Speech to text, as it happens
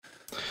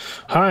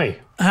Hi.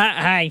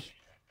 Hi.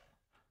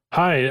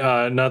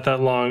 Hi. Not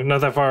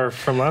that far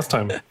from last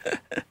time.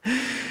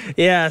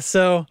 Yeah,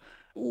 so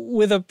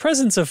with a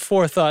presence of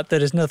forethought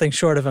that is nothing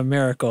short of a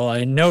miracle,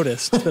 I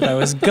noticed that I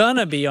was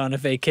gonna be on a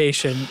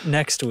vacation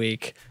next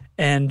week,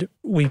 and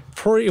we're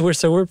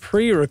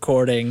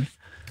pre-recording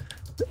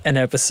an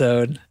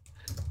episode.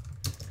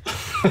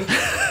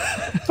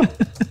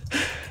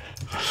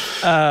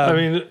 I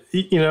mean,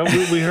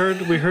 we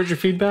heard your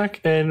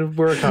feedback, and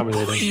we're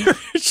accommodating.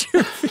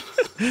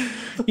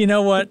 You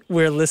know what?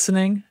 We're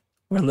listening.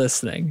 We're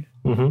listening.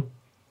 Mm-hmm.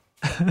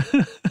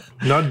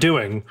 Not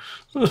doing.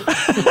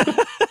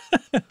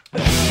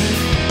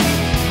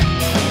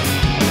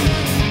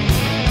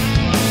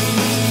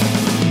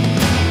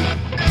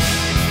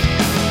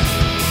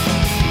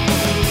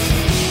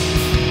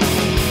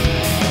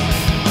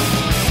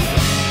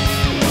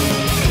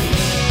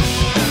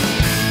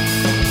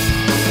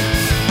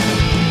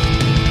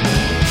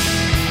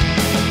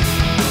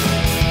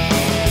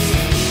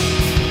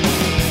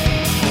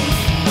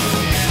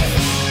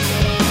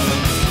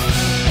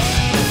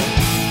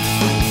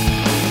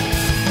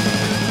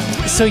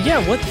 So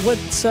yeah,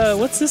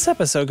 what's this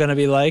episode going to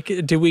be like?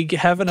 Do we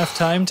have enough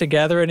time to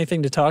gather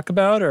anything to talk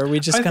about, or are we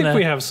just going to... I think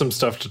we have some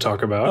stuff to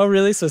talk about. Oh,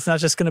 really? So it's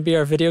not just going to be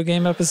our video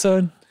game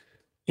episode?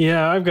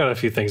 Yeah, I've got a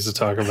few things to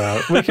talk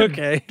about.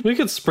 Okay. We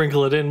could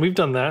sprinkle it in. We've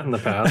done that in the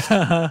past.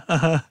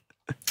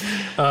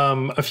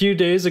 A few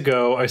days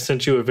ago, I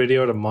sent you a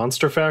video to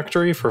Monster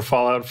Factory for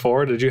Fallout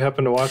 4. Did you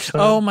happen to watch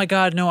that? Oh my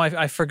God, no,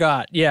 I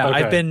forgot. Yeah, Okay.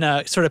 I've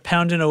been sort of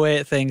pounding away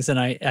at things, and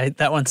I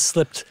that one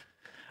slipped.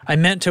 I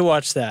meant to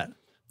watch that.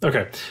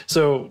 Okay,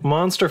 so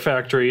Monster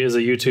Factory is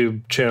a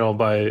YouTube channel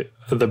by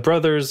the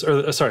brothers, a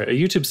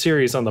YouTube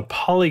series on the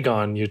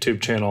Polygon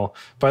YouTube channel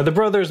by the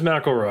brothers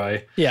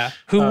McElroy. Yeah,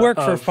 who work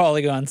for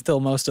Polygon still,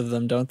 most of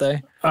them, don't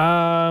they?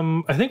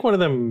 I think one of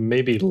them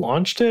maybe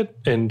launched it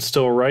and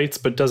still writes,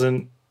 but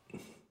doesn't.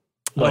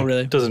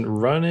 Really? Doesn't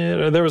run it.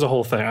 Or there was a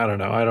whole thing. I don't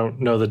know. I don't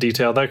know the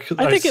detail. I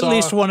think at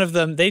least one of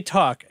them. They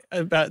talk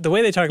about the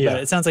way they talk about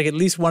it. It sounds like at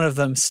least one of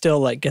them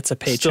still gets a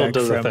paycheck. Still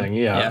does a thing.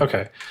 Yeah.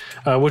 Okay.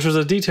 Which was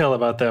a detail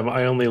about them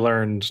I only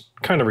learned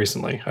kind of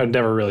recently. I'd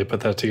never really put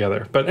that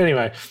together. But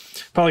anyway,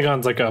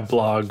 Polygon's like a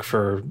blog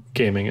for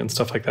gaming and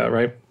stuff like that,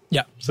 right?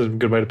 Yeah. It's a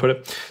good way to put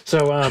it.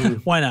 So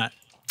why not?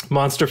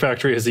 Monster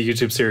Factory is a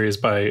YouTube series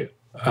by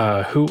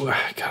I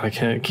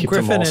can't keep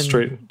them all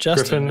straight.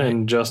 Griffin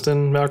and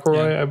Justin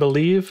McElroy, I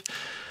believe.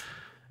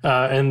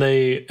 And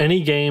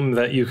any game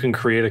that you can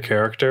create a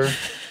character,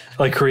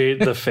 like create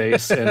the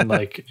face and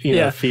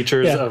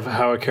features of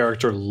how a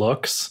character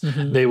looks,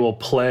 they will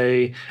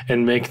play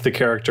and make the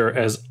character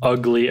as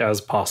ugly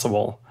as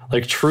possible.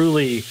 Like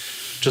truly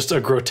just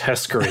a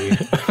grotesquerie.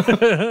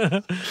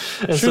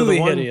 Truly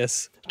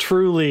hideous.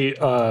 Truly,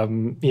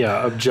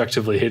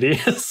 objectively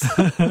hideous.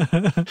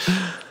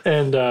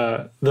 And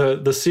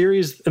the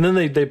series, and then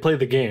they play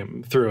the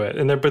game through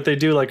it, but they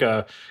do like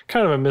a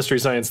kind of a Mystery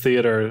Science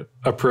Theater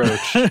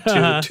approach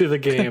to the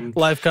game.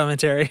 Live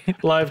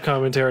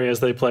commentary as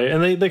they play,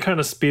 and they kind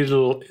of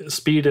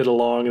speed it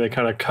along. They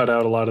kind of cut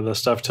out a lot of the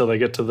stuff till they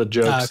get to the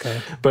jokes.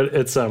 Okay. But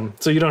it's so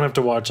you don't have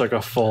to watch like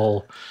a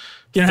full.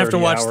 You don't have to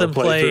watch them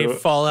play playthrough.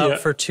 Fallout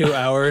for 2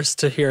 hours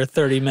to hear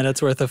 30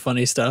 minutes worth of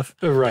funny stuff.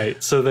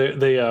 Right. So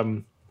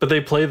but they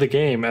play the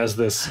game as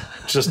this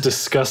just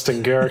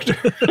disgusting character.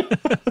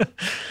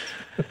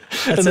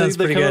 And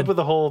they come up with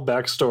a whole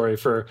backstory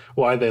for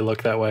why they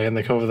look that way, and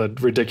they come up with a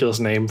ridiculous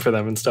name for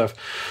them and stuff.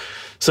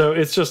 So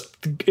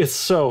it's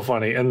so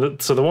funny. And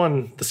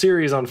the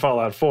series on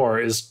Fallout 4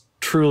 is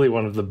truly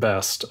one of the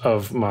best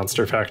of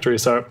Monster Factory.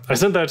 So I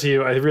sent that to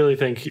you. I really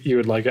think you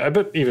would like it. I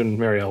bet even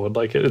Marielle would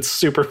like it. It's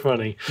super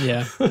funny.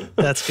 Yeah,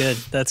 that's good.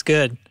 That's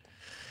good.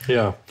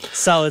 Yeah.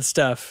 Solid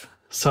stuff.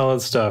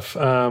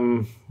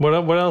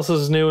 What else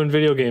is new in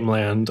video game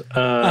land?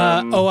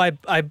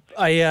 I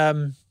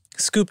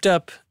scooped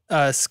up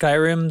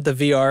Skyrim, the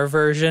VR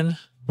version,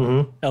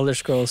 Elder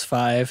Scrolls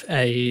V,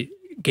 a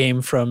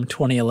game from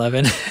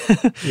 2011.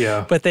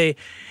 Yeah. But they,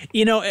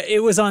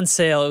 it was on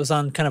sale. It was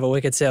on kind of a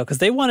wicked sale because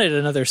they wanted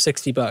another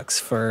 $60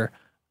 for,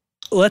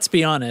 let's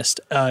be honest,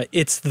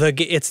 it's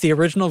the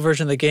original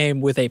version of the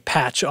game with a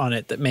patch on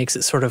it that makes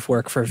it sort of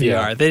work for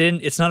VR. Yeah.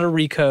 It's not a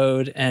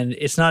recode, and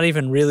it's not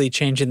even really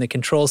changing the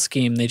control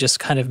scheme. They just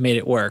kind of made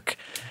it work.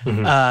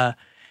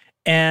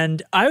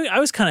 And I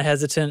was kind of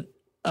hesitant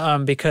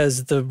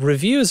because the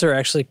reviews are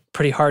actually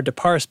pretty hard to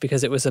parse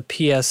because it was a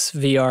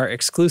PSVR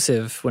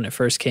exclusive when it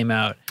first came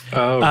out.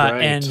 Oh,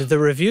 right. And the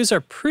reviews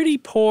are pretty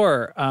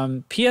poor.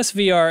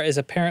 PSVR is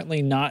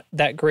apparently not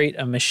that great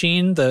a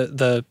machine.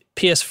 The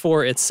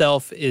PS4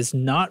 itself is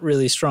not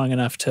really strong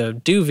enough to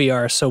do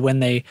VR, so when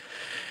they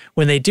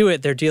do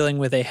it, they're dealing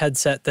with a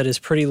headset that is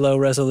pretty low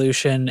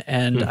resolution,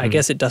 and I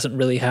guess it doesn't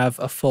really have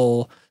a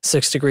full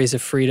 6 degrees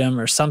of freedom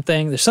or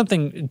something. There's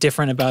something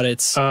different about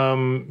its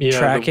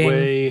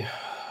tracking.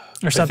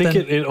 Or something. I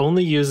think it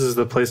only uses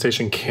the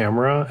PlayStation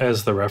camera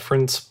as the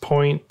reference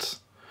point.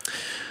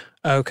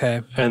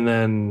 Okay. And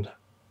then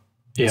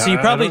Yeah, so you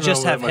probably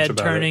just have head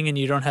turning and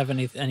you don't have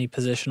any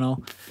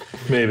positional.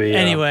 Maybe. Yeah.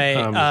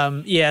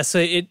 Anyway, so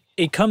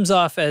it comes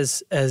off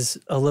as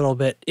a little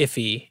bit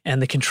iffy,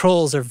 and the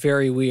controls are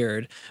very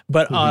weird.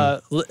 But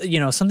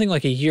something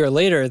like a year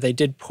later, they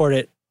did port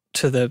it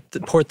to the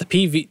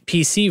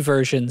PC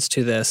versions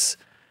to this,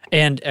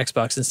 and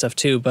Xbox and stuff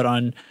too. But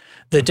on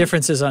the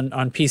differences on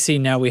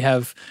PC now, we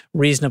have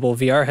reasonable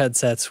VR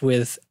headsets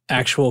with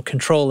actual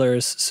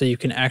controllers, so you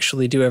can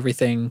actually do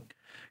everything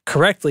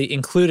correctly,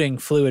 including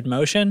fluid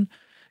motion,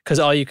 because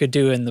all you could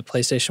do in the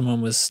PlayStation 1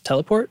 was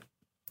teleport.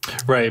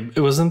 Right.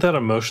 Wasn't that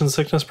a motion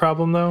sickness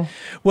problem, though?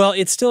 Well,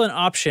 it's still an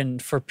option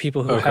for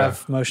people who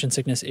have motion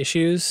sickness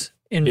issues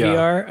in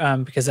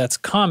VR, because that's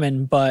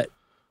common, but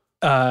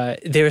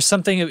there's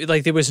something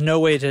like there was no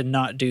way to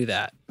not do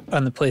that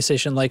on the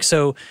PlayStation. Like,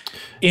 so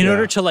in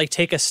order to like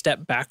take a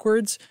step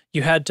backwards,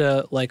 you had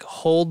to like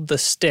hold the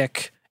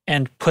stick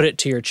and put it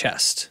to your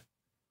chest.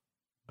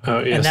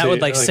 And that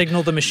would like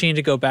signal the machine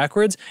to go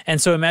backwards.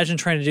 And so imagine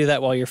trying to do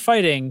that while you're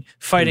fighting.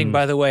 Fighting,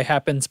 by the way,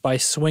 happens by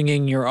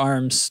swinging your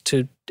arms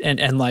to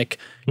and like,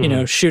 you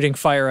know, shooting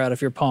fire out of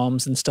your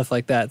palms and stuff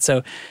like that.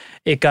 So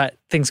things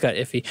got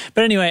iffy.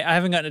 But anyway, I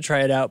haven't gotten to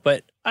try it out,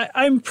 but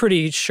I'm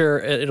pretty sure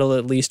it'll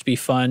at least be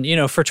fun. You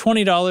know, for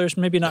 $20,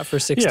 maybe not for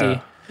 $60.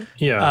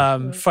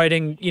 Yeah.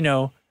 Fighting, you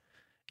know,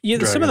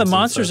 some of the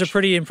monsters are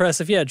pretty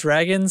impressive. Yeah,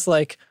 dragons,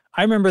 like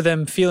I remember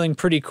them feeling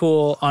pretty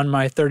cool on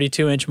my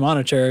 32-inch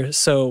monitor.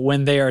 So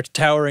when they are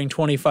towering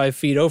 25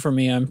 feet over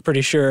me, I'm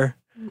pretty sure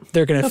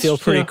they're going to feel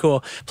pretty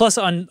cool. Plus,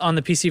 on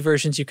the PC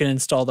versions, you can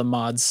install the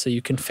mods, so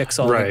you can fix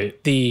all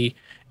the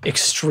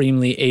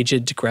extremely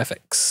aged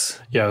graphics.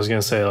 Yeah, I was going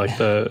to say, like,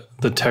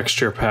 the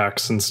texture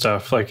packs and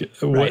stuff. Like,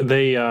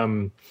 they...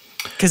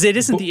 Because it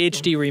isn't the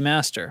HD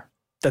remaster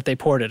that they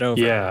ported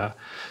over. Yeah.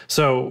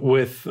 So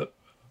with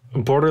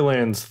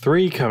Borderlands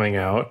 3 coming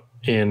out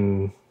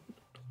in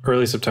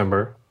early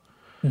September.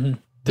 Did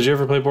you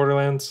ever play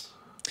Borderlands?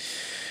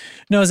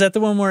 No, is that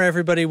the one where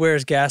everybody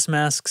wears gas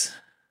masks?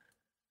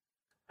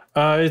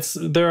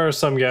 There are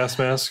some gas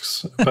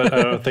masks, but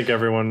I don't think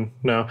everyone.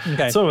 No,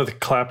 it's one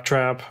with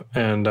Claptrap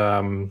and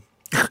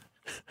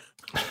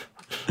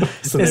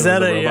is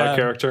that a robot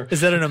character?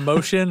 Is that an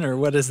emotion or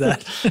what is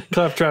that?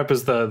 Claptrap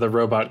is the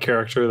robot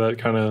character that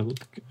kind of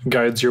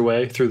guides your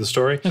way through the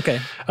story.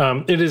 Okay,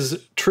 it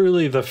is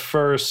truly the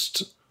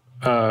first.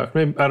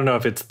 Maybe, I don't know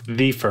if it's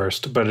the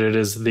first, but it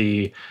is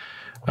the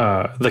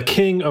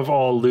king of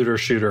all looter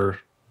shooter,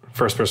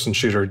 first person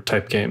shooter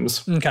type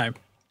games. Okay.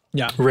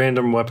 Yeah.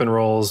 Random weapon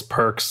rolls,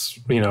 perks,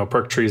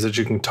 perk trees that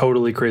you can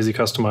totally crazy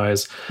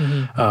customize.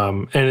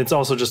 And it's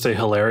also just a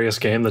hilarious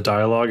game. The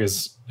dialogue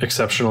is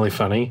exceptionally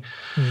funny.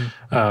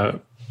 A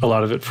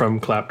lot of it from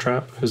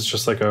Claptrap, who's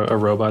just like a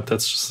robot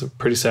that's just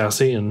pretty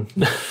sassy. And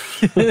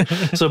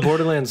so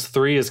Borderlands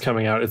 3 is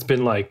coming out. It's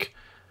been like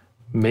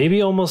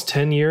maybe almost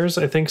 10 years,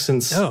 I think,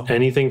 since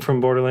anything from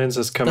Borderlands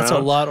has come out. That's a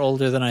lot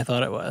older than I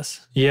thought it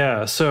was.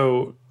 Yeah.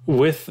 So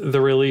with the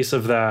release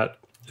of that,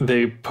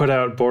 they put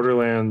out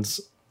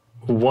Borderlands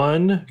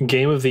 1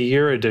 Game of the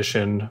Year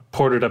edition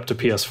ported up to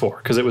PS4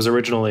 because it was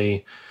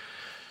originally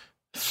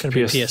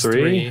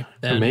PS3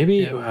 then. Maybe.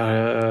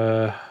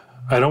 Yeah.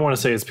 I don't want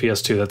to say it's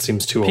PS2. That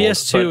seems too old.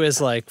 PS2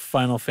 is like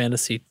Final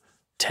Fantasy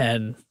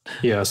 10.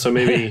 Yeah, so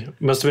maybe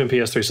must have been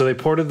PS3. So they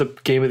ported the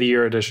Game of the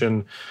Year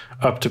edition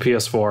up to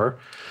PS4,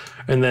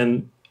 and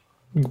then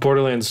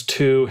Borderlands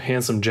 2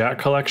 Handsome Jack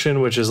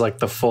Collection, which is like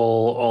the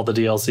full all the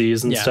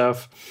DLCs and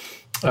stuff.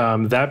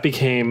 That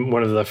became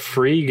one of the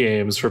free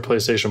games for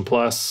PlayStation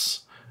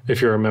Plus,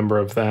 if you're a member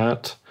of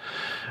that.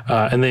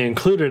 And they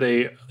included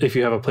if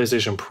you have a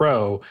PlayStation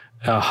Pro,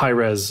 a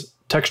high-res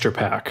texture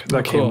pack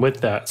that came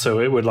with that. So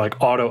it would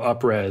like auto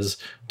up-res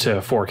to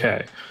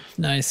 4K.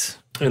 Nice.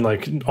 And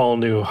like all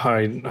new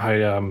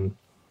high-res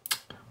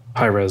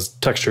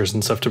textures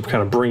and stuff to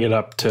kind of bring it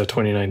up to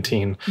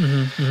 2019.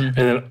 And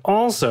then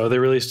also they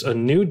released a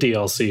new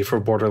DLC for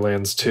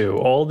Borderlands 2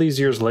 all these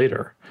years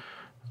later.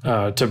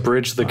 To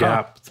bridge the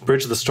gap,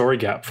 bridge the story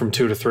gap from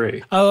 2 to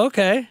 3. Oh,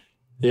 okay.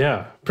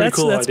 Yeah, pretty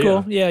cool. That's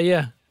idea. Cool.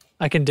 Yeah,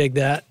 I can dig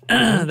that.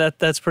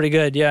 That's pretty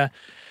good. Yeah.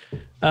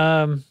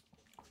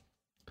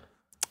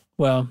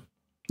 Well,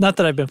 not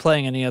that I've been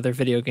playing any other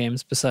video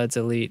games besides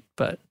Elite,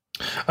 but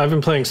I've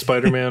been playing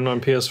Spider-Man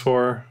on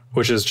PS4,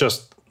 which is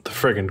just the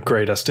friggin'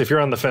 greatest. If you're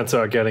on the fence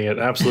about getting it,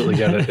 absolutely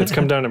get it. It's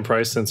come down in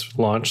price since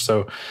launch,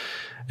 so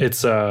it's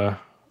so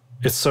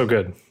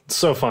good. It's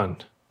so fun.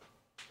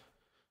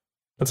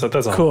 That's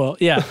all. Cool.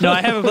 Yeah. No,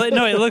 I haven't played.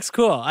 No, it looks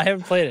cool. I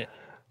haven't played it.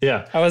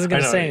 Yeah. I wasn't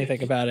going to say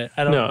anything about it.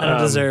 I don't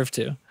deserve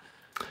to.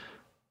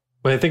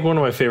 But I think one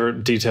of my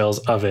favorite details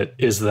of it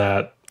is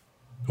that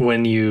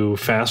when you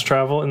fast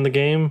travel in the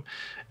game,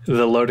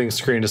 the loading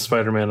screen is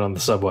Spider-Man on the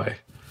subway.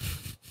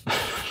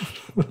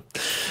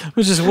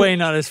 Which is way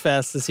not as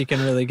fast as he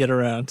can really get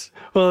around.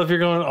 Well, if you're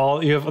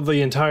going you have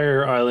the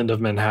entire island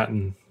of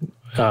Manhattan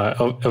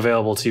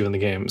available to you in the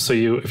game. So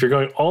if you're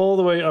going all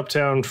the way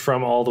uptown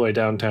from all the way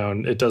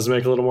downtown, it does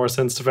make a little more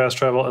sense to fast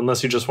travel,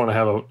 unless you just want to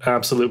have an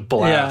absolute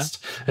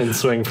blast and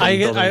swing from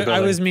building to building. I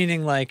was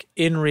meaning like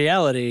in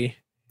reality.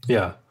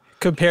 Yeah.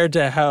 Compared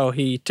to how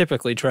he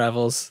typically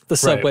travels, the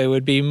subway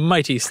would be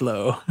mighty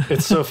slow.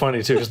 It's so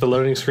funny, too, because the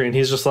loading screen,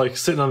 he's just like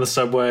sitting on the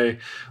subway,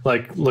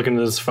 like looking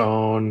at his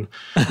phone,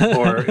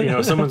 or,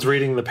 someone's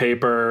reading the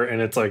paper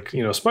and it's like,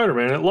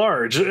 Spider-Man at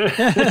large. He's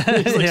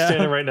like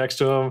standing right next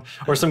to him,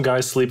 or some guy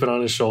sleeping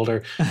on his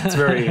shoulder. It's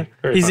very,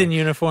 very He's funny. in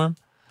uniform.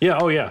 Yeah.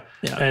 Oh, yeah.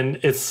 And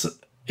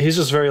he's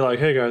just very like,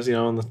 hey, guys,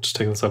 just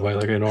taking the subway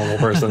like a normal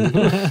person.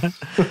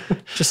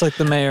 Just like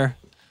the mayor.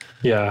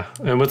 Yeah.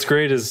 And what's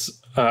great is,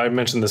 I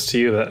mentioned this to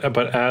you,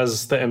 but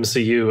as the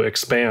MCU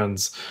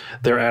expands,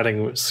 they're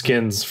adding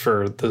skins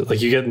for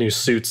you get new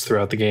suits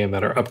throughout the game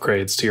that are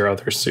upgrades to your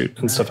other suit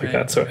and stuff like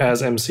that. So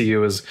as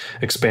MCU is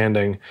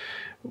expanding,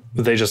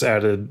 they just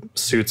added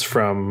suits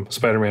from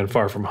Spider-Man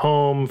Far From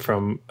Home,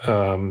 from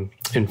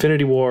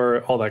Infinity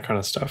War, all that kind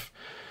of stuff.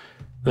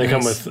 They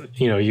come with,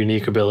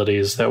 unique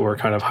abilities that were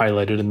kind of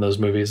highlighted in those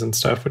movies and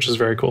stuff, which is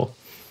very cool.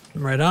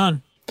 Right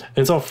on. And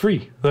it's all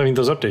free. I mean,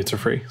 those updates are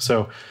free.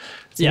 So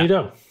it's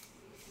neato.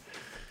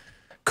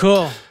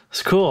 Cool.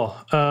 It's cool.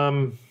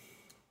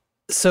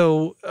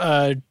 So,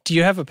 do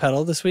you have a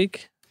pedal this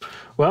week?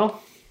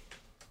 Well,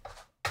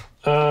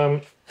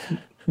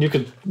 you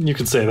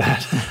could say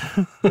that.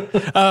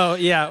 Oh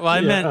yeah. Well,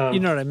 I meant you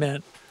know what I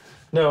meant.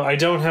 No, I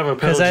don't have a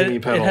Pedal Genie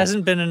pedal. It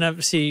hasn't been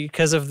enough.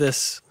 Because of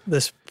this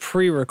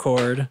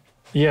pre-record.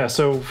 Yeah.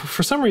 So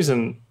for some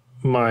reason,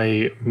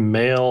 my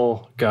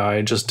mail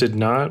guy just did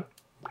not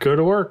go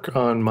to work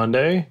on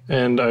Monday,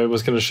 and I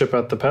was going to ship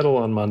out the pedal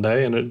on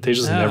Monday, and they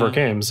just never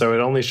came. So it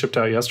only shipped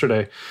out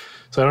yesterday.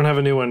 So I don't have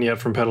a new one yet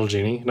from Pedal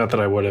Genie. Not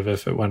that I would have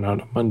if it went out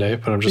on Monday,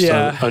 but I'm just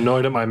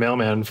annoyed at my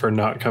mailman for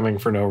not coming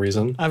for no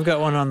reason. I've got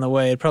one on the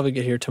way. It'd probably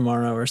get here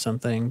tomorrow or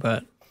something,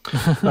 but...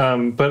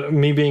 But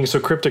me being so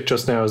cryptic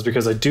just now is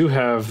because I do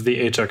have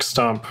the HX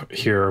Stomp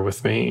here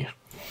with me.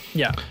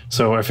 Yeah.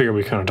 So I figured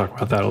we kind of talk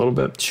about that a little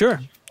bit. Sure.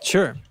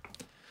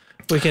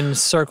 We can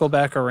circle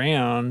back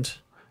around.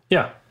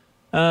 Yeah.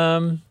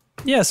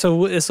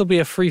 So this will be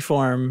a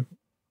freeform,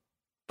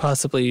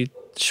 possibly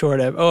short.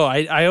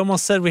 I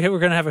almost said we were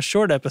going to have a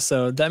short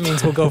episode. That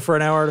means we'll go for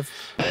an hour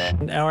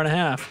and a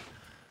half.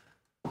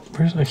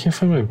 I can't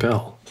find my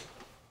bell.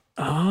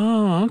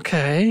 Oh,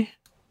 okay.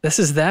 This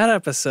is that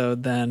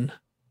episode then.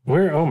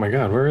 Where? Oh my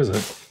God, where is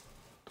it?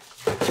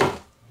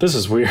 This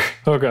is weird.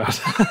 Oh God.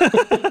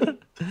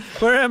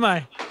 Where am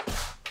I?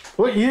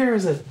 What year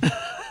is it?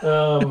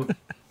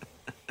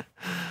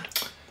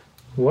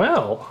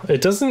 Well,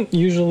 it doesn't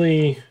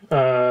usually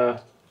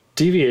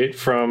deviate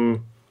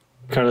from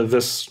kind of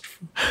this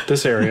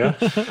area.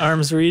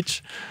 Arm's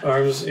reach.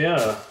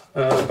 Yeah.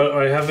 But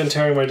I have been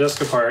tearing my desk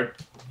apart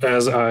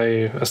as I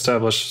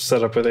establish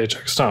setup with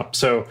HX Stomp.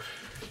 So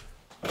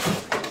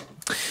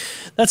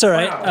that's all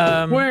right.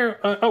 Wow. Where?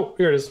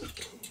 Here it is.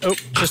 Oh,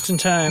 just in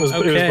time. It was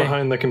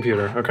behind the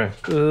computer. Okay.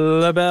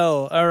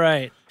 Labelle. All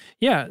right.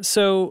 Yeah.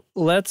 So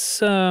let's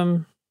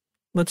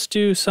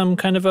do some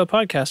kind of a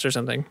podcast or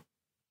something.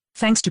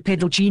 Thanks to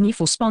Pedal Genie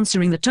for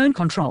sponsoring the tone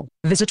control.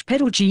 Visit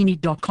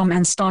pedalgenie.com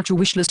and start your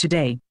wishlist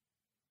today.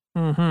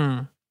 So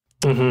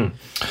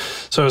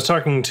I was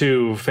talking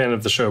to a fan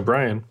of the show,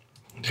 Brian,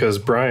 because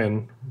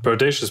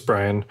Bodacious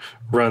Brian,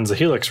 runs a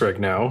Helix rig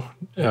now.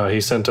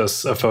 He sent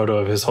us a photo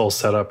of his whole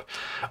setup.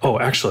 Oh,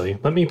 actually,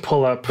 let me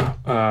pull up...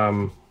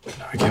 I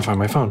can't find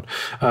my phone.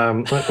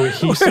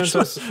 He sent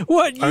us...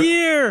 What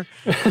year?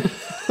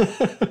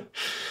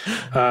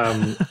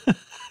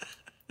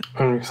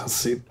 Let's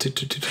see.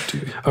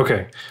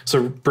 Okay,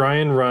 so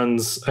Brian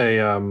runs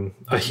a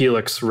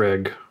Helix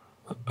rig,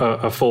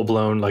 a full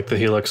blown like the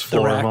Helix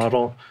floor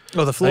model.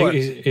 Oh, the floor.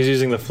 He's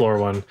using the floor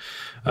one,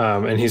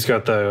 and he's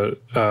got the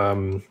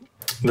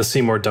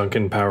Seymour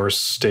Duncan Power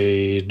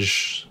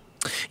Stage.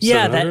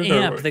 Yeah, that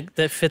amp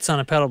that fits on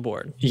a pedal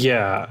board.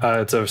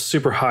 Yeah, it's a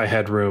super high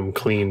headroom,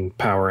 clean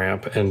power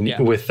amp, and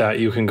with that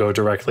you can go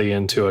directly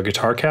into a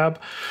guitar cab.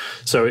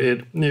 So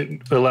it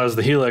allows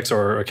the Helix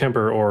or a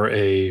Kemper or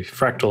a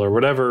Fractal or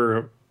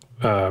whatever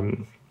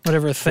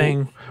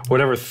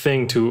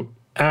thing to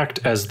act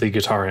as the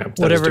guitar amp.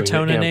 Whatever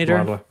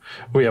toninator.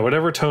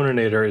 Whatever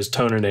toninator is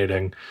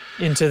toninating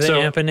Into the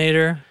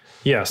ampinator.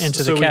 Yes.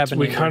 Into the cabinator.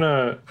 We kind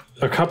of,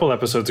 a couple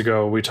episodes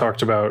ago, we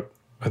talked about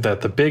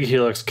that the big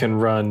Helix can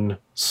run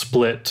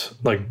split,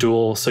 like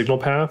dual signal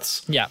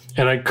paths. Yeah.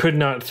 And I could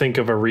not think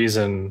of a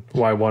reason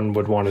why one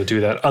would want to do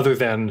that other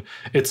than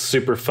it's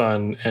super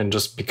fun and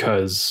just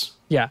because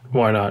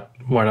why not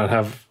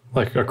have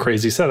like a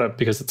crazy setup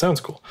because it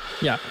sounds cool.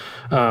 Yeah.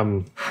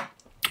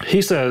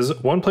 He says,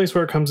 one place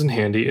where it comes in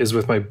handy is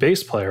with my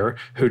bass player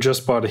who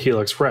just bought a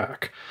Helix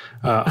rack.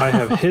 I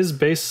have his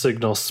bass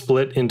signal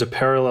split into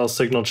parallel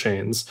signal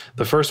chains.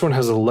 The first one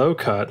has a low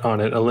cut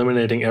on it,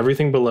 eliminating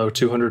everything below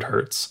 200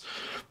 hertz.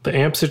 The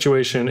amp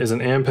situation is an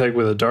Ampeg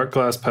with a dark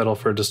glass pedal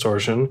for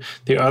distortion.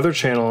 The other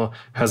channel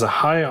has a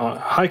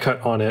high cut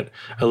on it,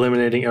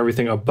 eliminating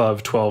everything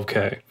above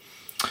 12K.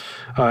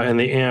 And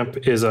the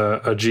amp is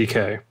a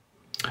GK.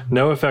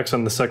 No effects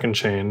on the second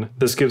chain.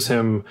 This gives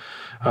him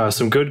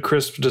some good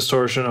crisp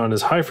distortion on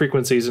his high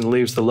frequencies and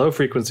leaves the low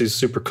frequencies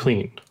super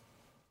clean.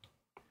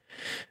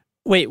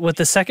 Wait, what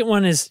the second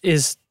one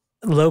is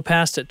low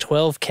passed at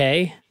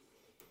 12K.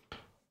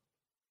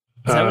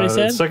 Is that what he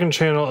said? Second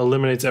channel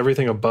eliminates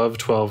everything above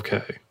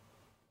 12K.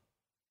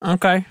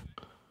 Okay.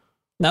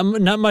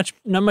 Not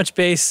much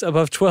bass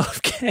above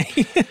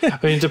 12K. I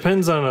mean, it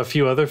depends on a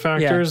few other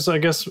factors, I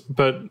guess,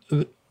 but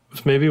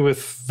maybe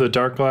with the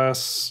dark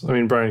glass, I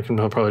mean, Brian can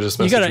probably just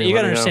message me. You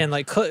gotta understand,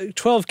 like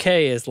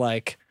 12K is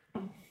like,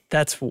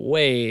 that's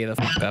way the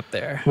fuck up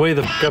there. Way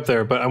the fuck up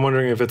there, but I'm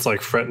wondering if it's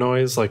like fret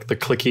noise, like the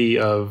clicky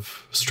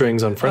of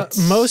strings on frets.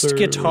 Most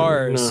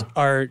guitars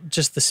are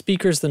just the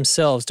speakers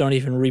themselves don't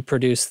even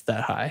reproduce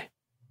that high.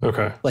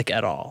 Okay. Like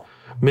at all.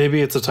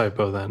 Maybe it's a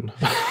typo then.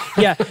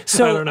 Yeah.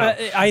 So I don't know.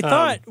 I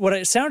thought what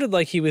it sounded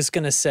like he was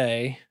going to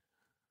say.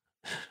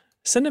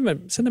 Send him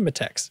a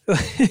text.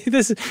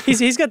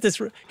 He's got this.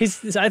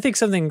 I think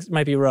something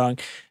might be wrong.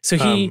 So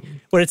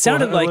what it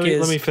sounded like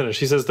is. Let me finish.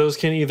 He says those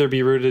can either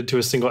be routed to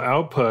a single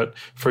output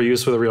for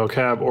use with a real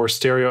cab, or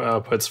stereo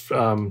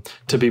outputs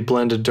to be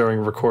blended during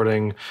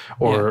recording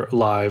or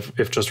live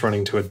if just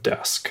running to a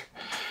desk.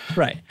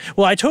 Right.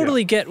 Well, I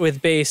totally get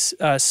with bass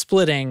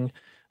splitting,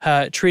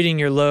 treating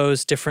your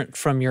lows different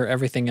from your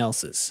everything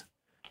else's.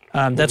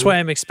 That's why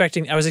I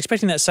was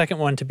expecting that second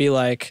one to be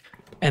like.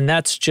 And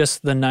that's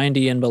just the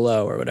 90 and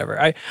below or whatever.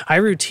 I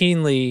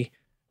routinely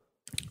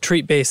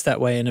treat bass that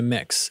way in a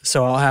mix.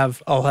 So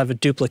I'll have a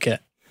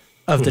duplicate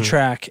of the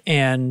track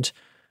and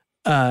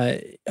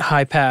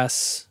high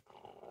pass,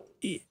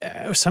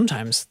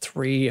 sometimes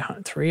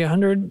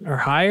 300 or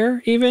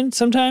higher even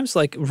sometimes,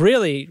 like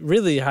really,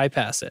 really high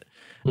pass it.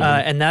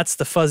 And that's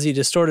the fuzzy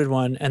distorted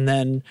one. And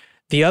then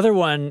the other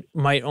one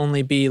might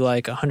only be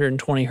like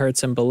 120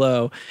 hertz and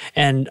below.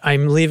 And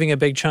I'm leaving a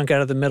big chunk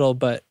out of the middle,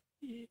 but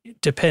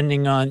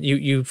depending on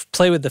you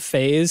play with the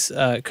phase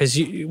because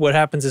what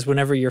happens is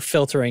whenever you're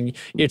filtering,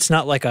 it's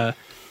not like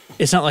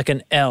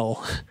an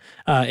L,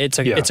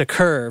 it's a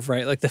curve,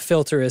 right? Like the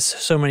filter is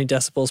so many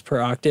decibels per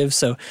octave,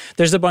 so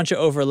there's a bunch of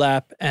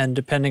overlap, and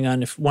depending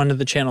on if one of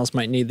the channels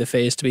might need the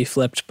phase to be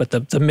flipped, but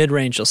the mid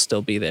range will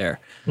still be there.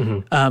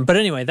 But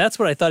anyway, that's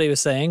what I thought he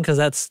was saying, because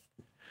that's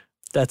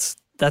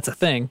a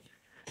thing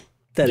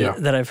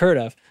that I've heard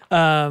of.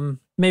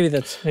 Maybe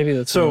that's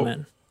so, what I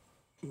meant.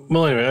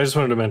 Well, anyway, I just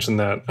wanted to mention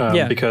that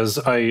because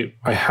I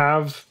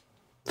have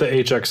the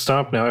HX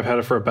Stomp now. I've had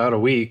it for about a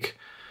week,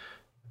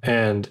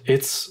 and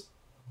it's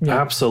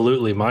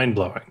absolutely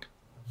mind-blowing.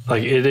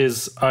 Like, it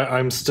is...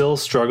 I'm still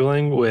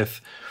struggling with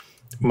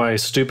my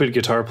stupid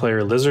guitar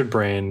player lizard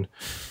brain,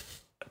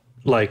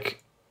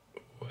 like,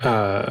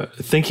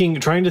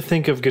 trying to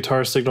think of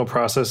guitar signal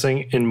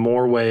processing in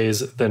more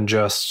ways than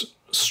just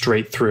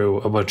straight through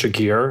a bunch of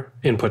gear,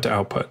 input to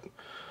output.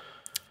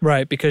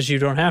 Right, because you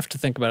don't have to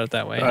think about it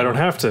that way. I don't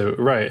have to,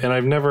 right. And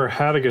I've never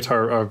had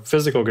a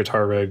physical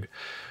guitar rig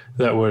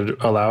that would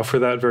allow for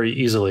that very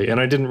easily. And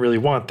I didn't really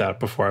want that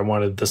before. I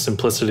wanted the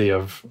simplicity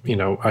of,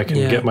 I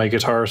can get my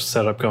guitar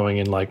set up going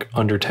in like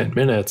under 10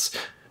 minutes,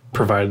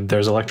 provided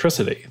there's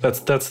electricity.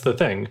 That's the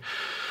thing.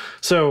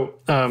 So,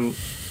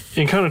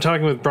 in kind of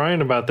talking with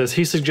Brian about this,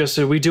 he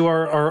suggested we do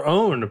our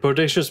own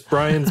Bodacious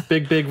Brian's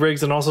big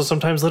rigs, and also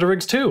sometimes little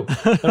rigs too.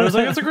 And I was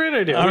like, that's a great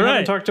idea. We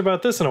haven't talked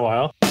about this in a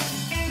while.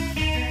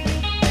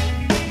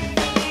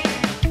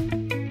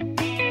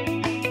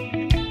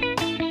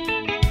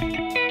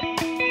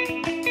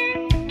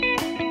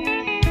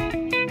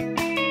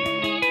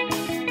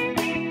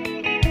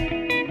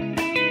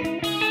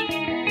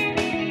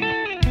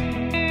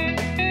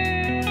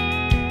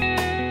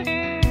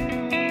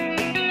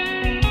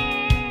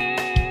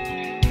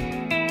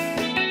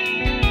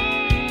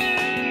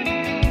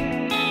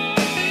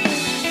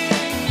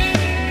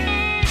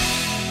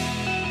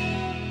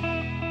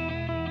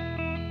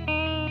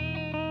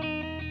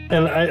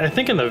 And I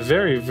think in the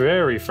very,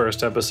 very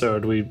first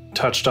episode, we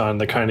touched on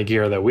the kind of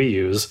gear that we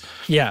use.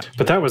 Yeah.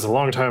 But that was a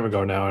long time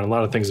ago now, and a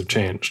lot of things have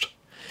changed.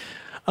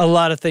 A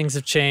lot of things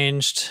have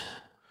changed.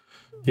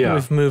 Yeah.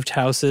 We've moved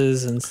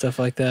houses and stuff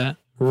like that.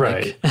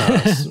 Right.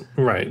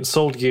 Right.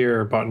 Sold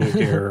gear, bought new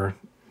gear,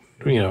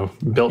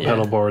 built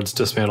pedal boards,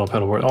 dismantled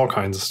pedal boards, all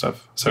kinds of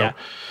stuff. So,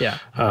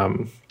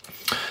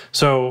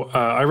 So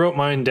I wrote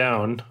mine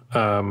down,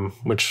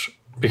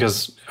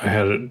 because I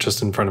had it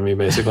just in front of me,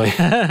 basically.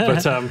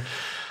 But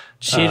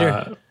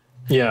cheater.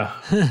 Yeah.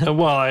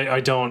 Well, I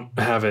don't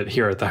have it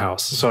here at the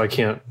house, so I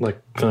can't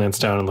glance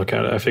down and look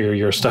at it. I figure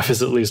your stuff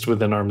is at least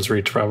within arm's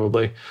reach,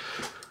 probably.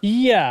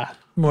 Yeah,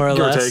 more or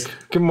less.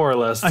 More or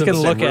less. I can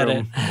look at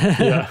it.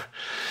 Yeah.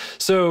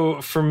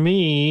 So for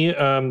me,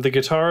 the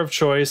guitar of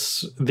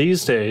choice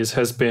these days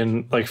has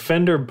been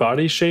Fender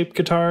body shaped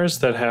guitars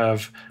that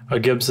have a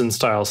Gibson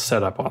style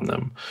setup on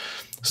them.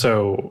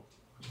 So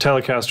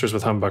Telecasters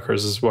with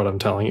humbuckers is what I'm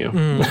telling you.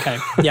 Okay.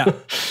 Yeah.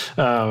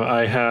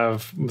 I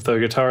have the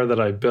guitar that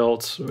I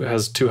built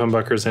has 2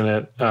 humbuckers in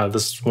it.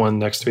 This one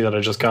next to me that I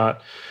just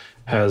got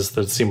has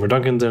the Seymour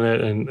Duncans in it,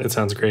 and it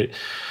sounds great.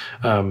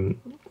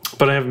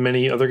 But I have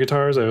many other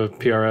guitars. I have a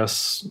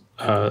PRS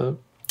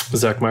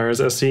Zach Myers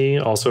SE,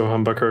 also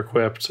humbucker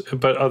equipped.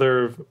 But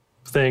other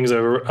things, I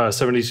have a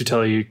 72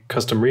 Tele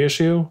custom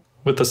reissue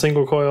with the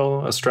single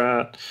coil, a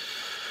Strat.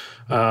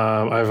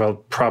 I have a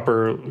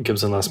proper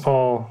Gibson Les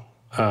Paul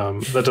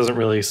that doesn't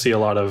really see a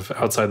lot of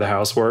outside the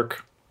house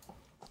work.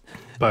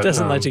 But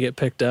doesn't like to get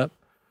picked up.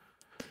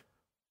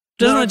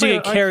 Doesn't like to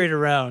get carried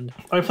around.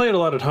 I play it a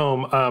lot at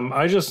home.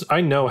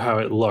 I know how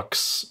it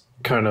looks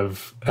kind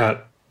of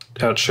at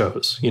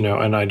shows, you know,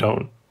 and I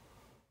don't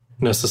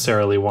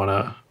necessarily want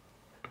to.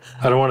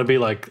 I don't want to be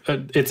like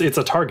it's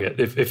a target.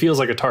 It feels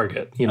like a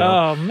target, you know.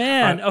 Oh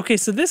man. Okay,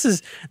 so this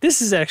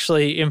is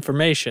actually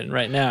information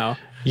right now.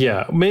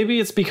 Yeah, maybe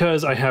it's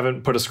because I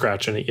haven't put a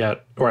scratch in it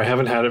yet, or I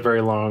haven't had it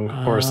very long,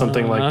 or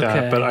something like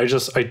that. But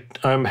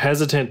I'm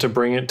hesitant to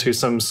bring it to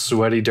some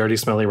sweaty, dirty,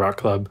 smelly rock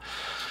club.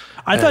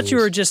 I thought you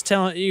were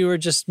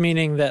just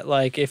meaning that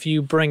like if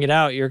you bring it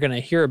out, you're going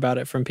to hear about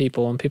it from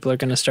people, and people are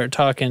going to start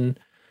talking.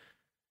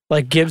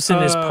 Like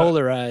Gibson is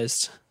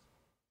polarized.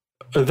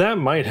 That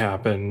might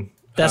happen.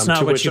 That's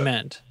not what you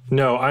meant.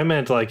 No, I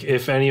meant like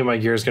if any of my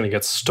gear is going to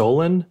get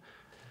stolen.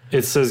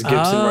 It says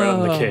Gibson right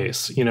on the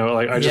case, you know,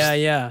 like I just,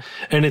 yeah.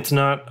 And it's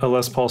not a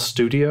Les Paul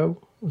Studio.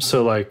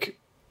 So like,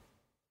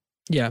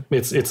 yeah,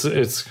 it's this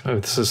is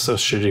so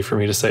shitty for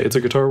me to say. It's a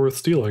guitar worth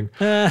stealing,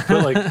 but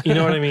like, you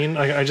know what I mean?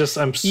 Like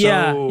I'm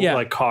so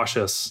like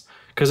cautious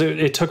because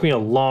it took me a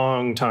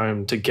long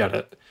time to get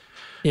it.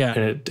 Yeah.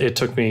 And it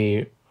took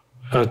me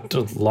a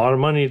lot of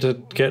money to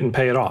get and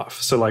pay it off.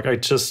 So like,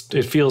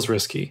 it feels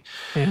risky.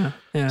 Yeah.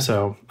 Yeah.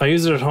 So I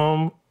use it at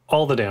home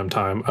all the damn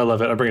time. I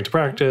love it. I bring it to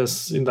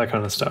practice, that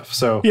kind of stuff.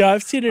 So yeah,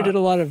 I've seen it in a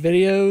lot of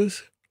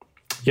videos.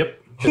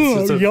 Yep.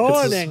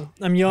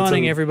 I'm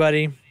yawning,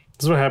 everybody.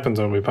 This is what happens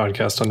when we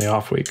podcast on the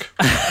off week.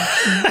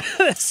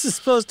 This is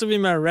supposed to be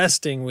my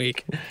resting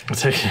week.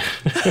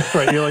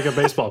 Right, you're like a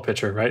baseball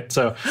pitcher, right?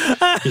 So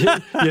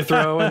you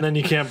throw and then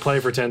you can't play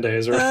for 10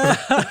 days. Or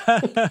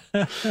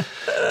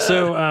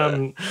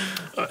So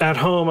at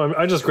home,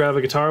 I just grab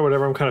a guitar,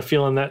 whatever I'm kind of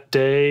feeling that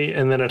day.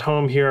 And then at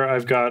home here,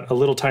 I've got a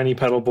little tiny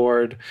pedal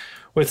board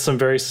with some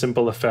very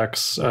simple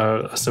effects,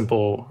 a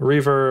simple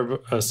reverb,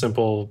 a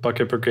simple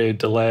bucket brigade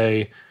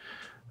delay,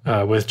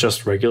 with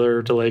just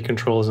regular delay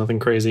controls, nothing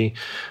crazy.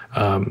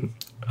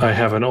 I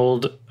have an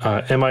old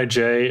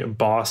MIJ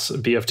Boss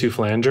BF2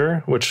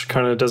 flanger, which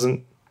kind of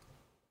doesn't,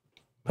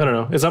 I don't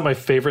know, it's not my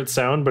favorite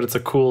sound, but it's a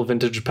cool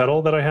vintage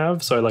pedal that I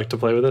have, so I like to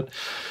play with it.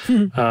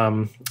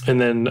 And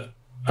then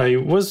I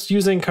was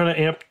using kind of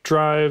amp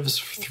drives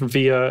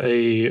via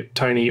a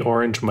tiny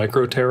orange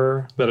Micro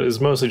Terror that is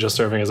mostly just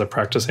serving as a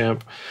practice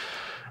amp.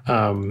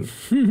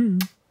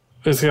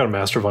 It's got a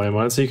master volume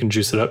on it, so you can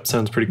juice it up.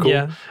 Sounds pretty cool.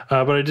 Yeah.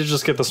 But I did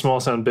just get the Small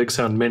Sound Big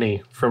Sound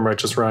Mini from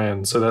Righteous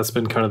Ryan, so that's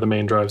been kind of the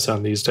main drive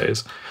sound these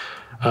days.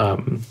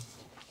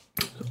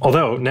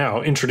 Although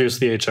now, introduce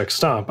the HX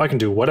Stomp, I can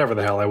do whatever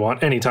the hell I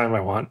want, anytime I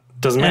want.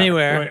 Doesn't matter.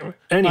 Anywhere.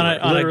 On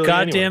a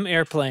goddamn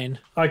airplane.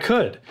 I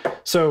could.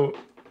 So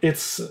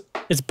it's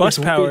bus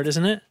powered,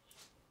 isn't it?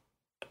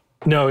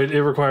 No, it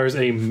requires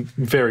a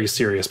very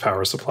serious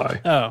power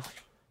supply. Oh.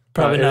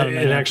 Probably not.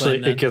 And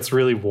actually, it gets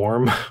really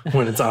warm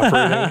when it's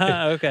operating.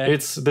 Okay.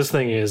 This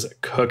thing is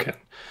cooking.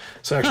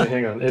 So actually,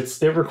 hang on.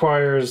 It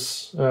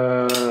requires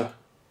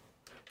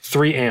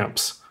 3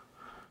 amps.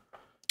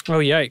 Oh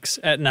yikes!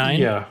 At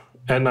 9? Yeah,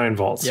 at 9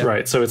 volts. Yep.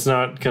 Right. So it's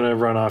not going to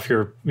run off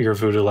your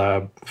Voodoo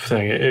Lab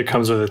thing. It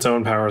comes with its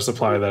own power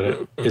supply that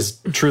it is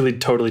truly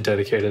totally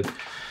dedicated.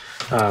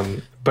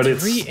 But 3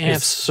 amps.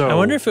 It's so. I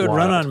wonder if it would wild.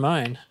 run on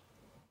mine.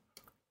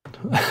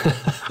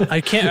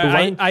 I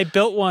can't. I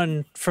built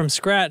one from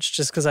scratch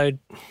just because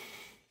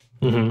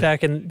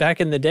back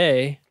in the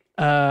day.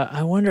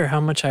 I wonder how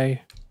much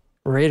I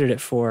rated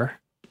it for.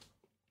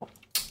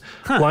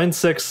 Line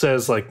 6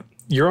 says like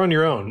you're on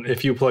your own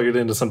if you plug it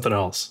into something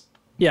else.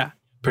 Yeah,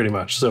 pretty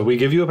much. So we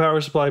give you a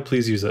power supply.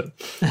 Please use it.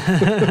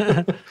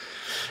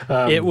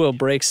 It will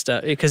break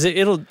stuff because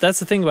it'll. That's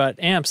the thing about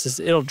amps is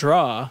it'll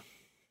draw,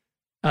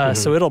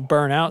 so it'll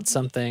burn out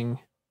something.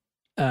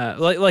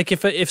 Like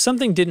if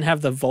something didn't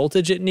have the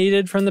voltage it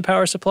needed from the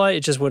power supply,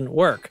 it just wouldn't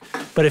work.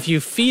 But if you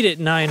feed it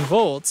 9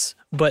 volts,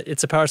 but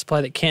it's a power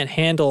supply that can't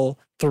handle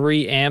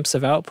 3 amps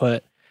of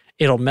output,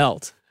 it'll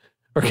melt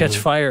or catch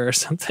fire or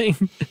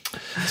something.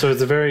 So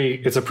it's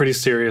a pretty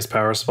serious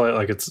power supply.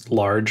 Like it's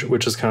large,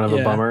 which is kind of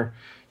a bummer.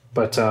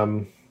 But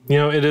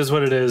it is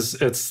what it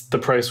is. It's the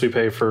price we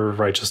pay for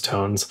Righteous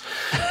Tones.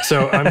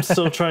 So I'm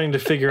still trying to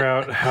figure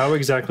out how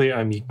exactly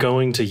I'm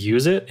going to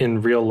use it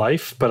in real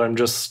life, but I'm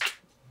just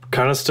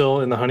kind of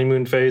still in the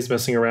honeymoon phase,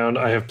 messing around.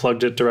 I have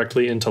plugged it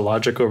directly into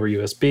Logic over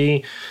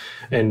USB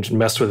and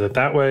messed with it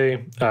that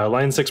way.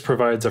 Line 6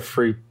 provides a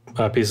free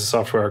piece of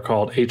software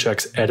called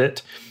HX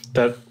Edit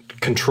that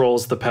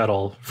controls the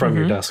pedal from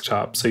your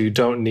desktop. So you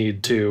don't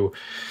need to,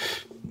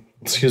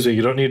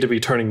 be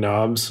turning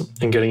knobs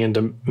and getting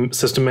into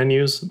system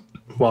menus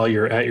while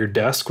you're at your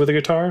desk with a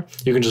guitar.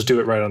 You can just do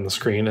it right on the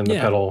screen and the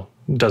pedal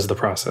does the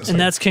processing. And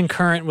that's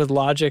concurrent with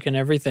Logic and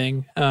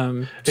everything.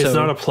 It's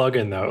not a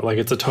plugin though. Like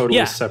it's a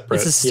totally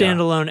separate. It's a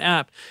standalone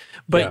app.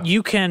 But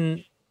you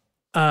can.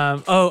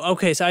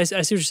 Okay. So I see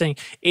what you're saying.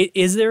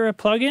 Is there a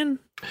plugin?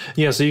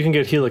 Yeah. So you can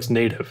get Helix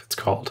Native. It's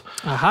called.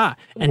 Aha.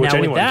 And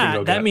now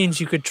with that means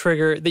you could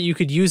trigger that. You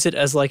could use it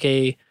as like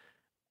a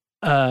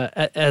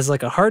as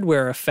like a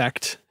hardware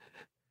effect.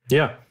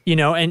 Yeah.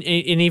 And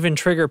even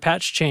trigger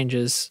patch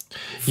changes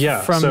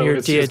from so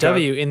your DAW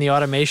in the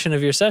automation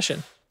of your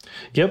session.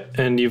 Yep,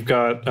 and you've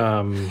got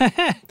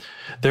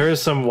there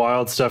is some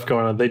wild stuff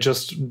going on. They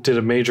just did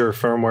a major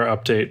firmware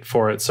update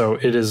for it, so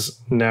it is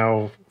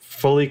now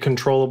fully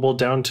controllable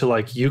down to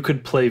like you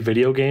could play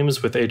video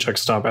games with HX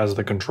Stomp as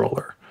the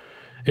controller.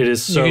 It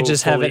is so you could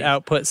just have it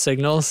output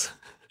signals.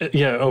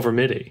 Yeah, over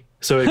MIDI.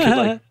 So it could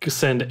like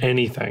send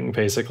anything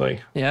basically.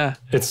 Yeah.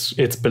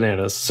 It's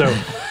bananas. So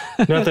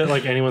not that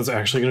like anyone's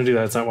actually going to do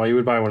that. It's not why you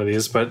would buy one of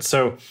these, but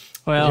so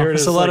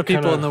there's a lot of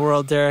people in the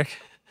world, Derek.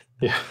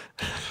 Yeah.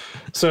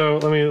 So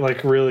let me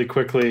like really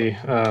quickly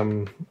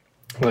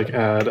like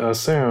add a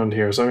sound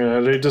here. So I'm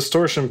going to add a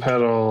distortion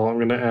pedal. I'm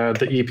going to add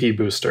the EP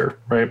booster,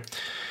 right?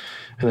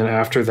 And then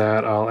after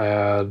that, I'll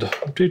add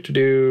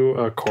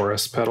a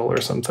chorus pedal or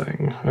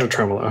something. A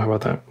tremolo, how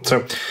about that?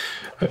 So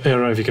I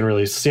don't know if you can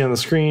really see on the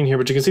screen here,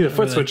 but you can see the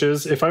foot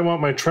switches. If I want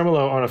my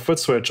tremolo on a foot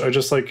switch, I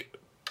just like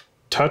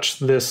touch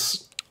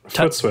this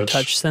foot switch.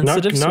 Touch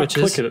sensitive not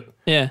switches. click it.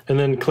 Yeah. And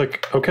then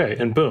click OK,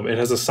 and boom, it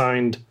has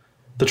assigned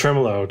the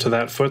tremolo to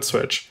that foot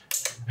switch.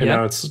 And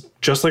now it's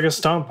just like a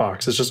stomp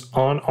box. It's just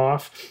on,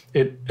 off.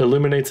 It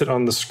illuminates it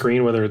on the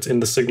screen, whether it's in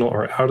the signal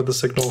or out of the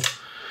signal.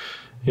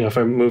 If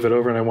I move it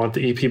over and I want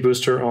the EP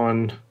booster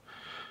on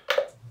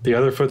the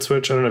other foot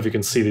switch, I don't know if you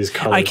can see these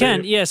colors. I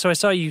can, yeah. So I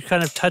saw you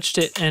kind of touched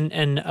it,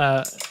 and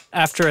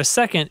after a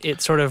second,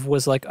 it sort of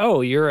was like,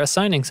 oh, you're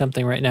assigning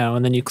something right now.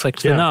 And then you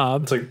clicked the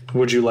knob. It's like,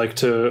 would you like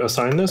to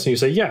assign this? And you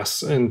say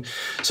yes. And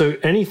so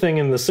anything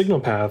in the signal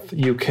path,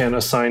 you can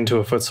assign to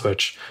a foot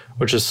switch,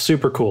 which is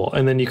super cool.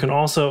 And then you can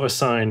also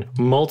assign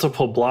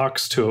multiple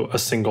blocks to a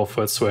single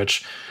foot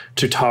switch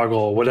to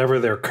toggle whatever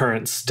their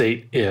current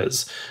state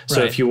is.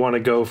 So if you want to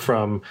go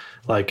from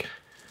like...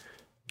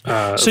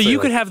 so you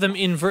could have them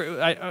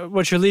invert...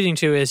 what you're leading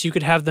to is you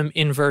could have them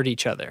invert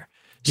each other.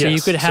 So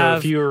you could have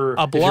if your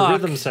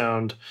rhythm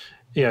sound...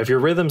 Yeah, if your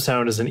rhythm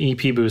sound is an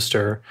EP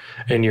booster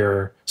and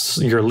your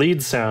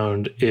lead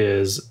sound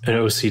is an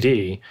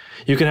OCD,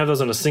 you can have those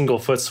on a single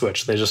foot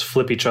switch. They just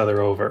flip each other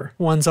over.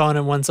 One's on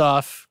and one's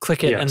off.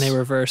 Click it and they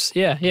reverse.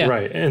 Yeah.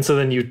 Right. And so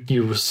then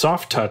you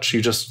soft touch,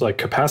 you just like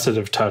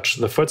capacitive touch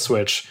the foot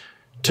switch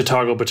to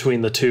toggle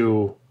between the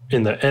two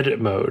in the edit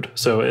mode.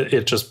 So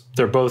it just,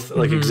 they're both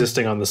like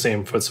existing on the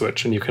same foot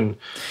switch, and you can...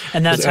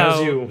 And that's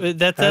how...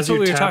 That's what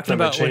we were talking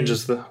about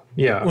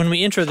when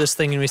we intro this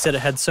thing and we said it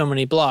had so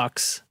many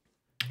blocks.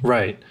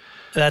 Right.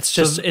 That's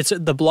just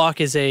the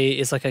block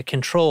is like a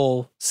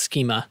control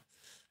schema.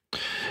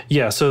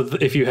 Yeah, so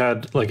if you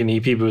had like an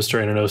EP booster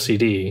and an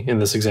OCD in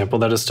this example,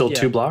 that is still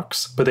 2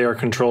 blocks, but they are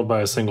controlled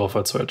by a single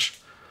foot switch.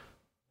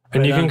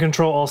 And you can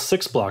control all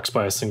 6 blocks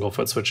by a single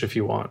foot switch if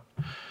you want.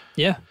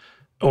 Yeah.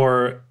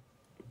 Or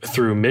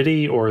through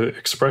MIDI or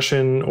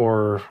expression,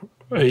 or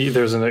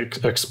there's an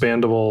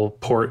expandable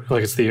port,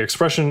 like it's the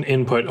expression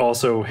input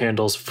also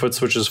handles foot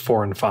switches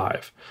 4 and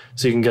 5.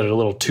 So you can get a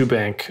little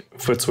 2-bank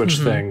foot switch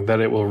thing that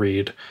it will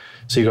read.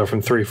 So you go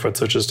from 3 foot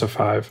switches to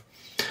 5.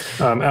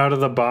 Out of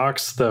the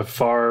box, the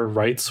far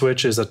right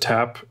switch is a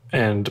tap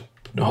and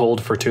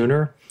hold for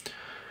tuner.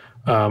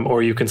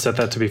 Or you can set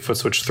that to be foot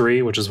switch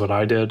 3, which is what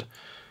I did.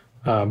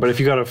 But if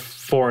you got a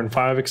 4 and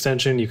 5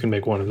 extension, you can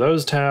make one of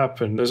those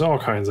tap, and there's all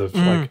kinds of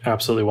like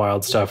absolutely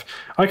wild stuff.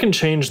 I can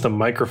change the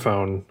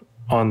microphone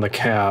on the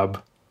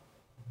cab,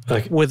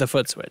 like with a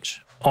foot switch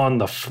on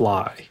the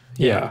fly.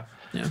 Yeah.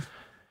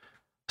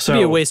 So it'd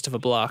be a waste of a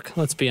block.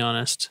 Let's be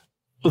honest.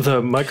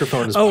 The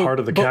microphone is part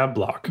of the cab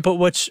block.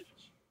 But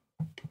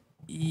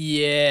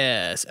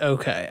yes,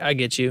 okay, I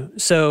get you.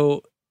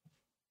 So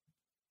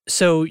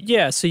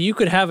you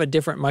could have a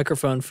different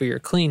microphone for your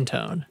clean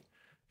tone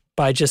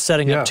by just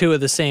setting up 2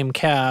 of the same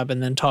cab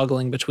and then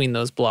toggling between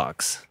those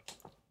blocks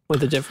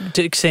with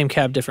a same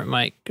cab, different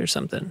mic or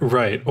something.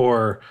 Right.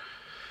 Or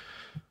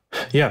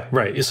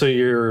right. So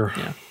you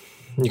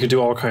could do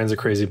all kinds of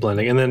crazy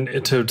blending. And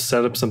then to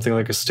set up something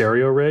like a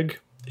stereo rig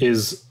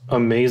is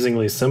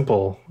amazingly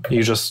simple.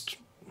 You just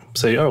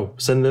say,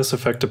 send this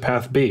effect to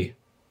path B.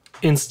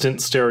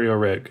 Instant stereo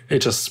rig. It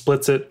just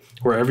splits it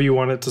wherever you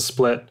want it to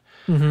split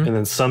and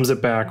then sums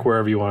it back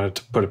wherever you want it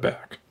to put it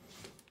back.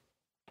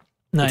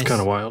 Nice. It's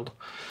kind of wild.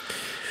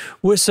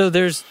 Well, so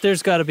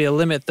there's got to be a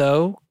limit,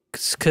 though,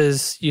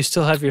 because you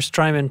still have your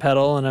Strymon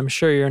pedal, and I'm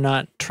sure you're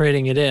not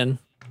trading it in.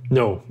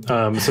 No.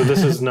 So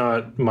this is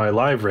not my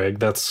live rig.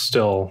 That's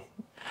still...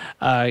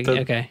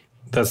 okay.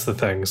 That's the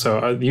thing.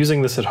 So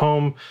using this at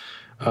home,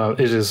 it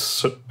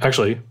is...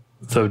 Actually,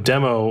 the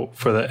demo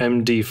for the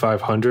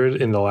MD500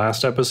 in the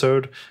last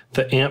episode,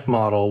 the amp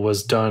model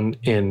was done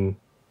in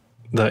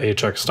the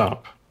HX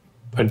Stomp.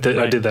 I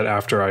did that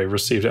after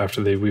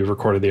we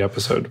recorded the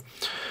episode.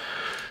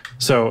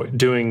 So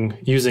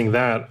using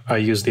that, I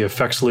used the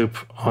effects loop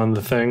on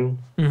the thing,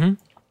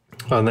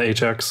 on the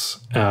HX,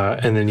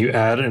 and then you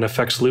add an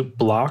effects loop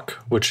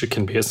block, which it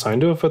can be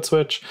assigned to a foot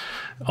switch,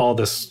 all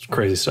this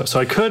crazy stuff. So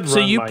I could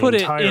run you put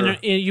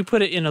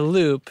it in a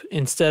loop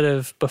instead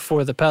of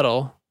before the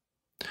pedal.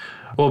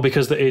 Well,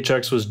 because the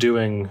HX was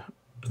doing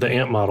the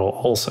amp model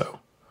also.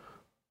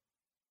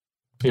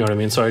 You know what I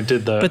mean? So I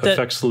did the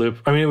effects loop.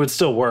 I mean, it would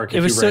still work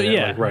if you ran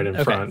it like right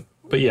in front.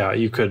 But yeah,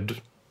 you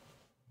could.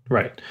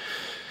 Right.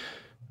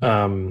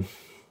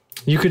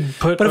 You could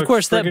put. But of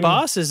course, that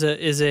boss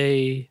is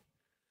a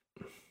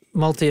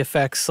multi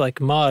effects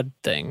like mod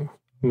thing.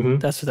 Mm-hmm.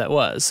 That's what that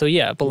was. So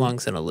yeah, it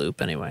belongs in a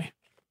loop anyway,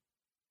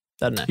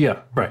 doesn't it? Yeah.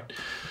 Right.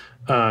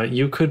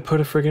 You could put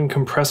a friggin'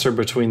 compressor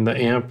between the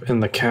amp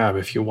and the cab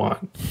if you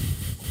want.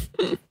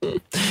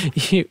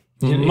 you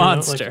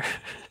monster.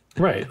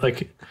 Know, right.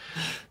 Like,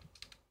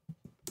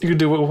 you could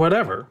do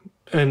whatever.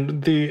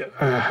 And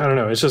I don't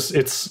know,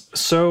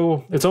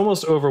 it's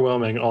almost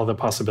overwhelming, all the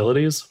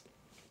possibilities.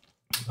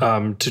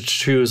 To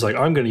choose, like,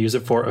 I'm going to use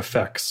it for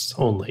effects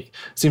only.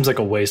 Seems like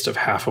a waste of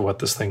half of what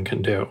this thing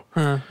can do.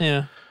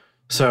 Yeah.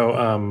 So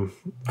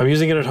I'm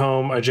using it at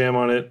home. I jam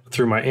on it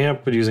through my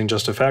amp, but using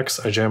just effects.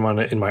 I jam on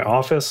it in my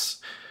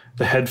office.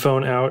 The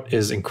headphone out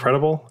is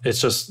incredible. It's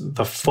just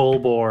the full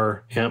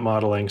bore amp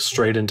modeling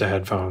straight into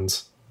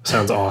headphones.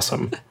 Sounds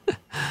awesome.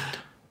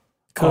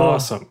 Cool.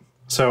 Awesome.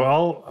 So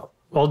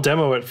I'll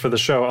demo it for the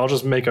show. I'll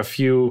just make a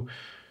few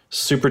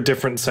super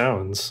different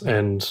sounds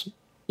and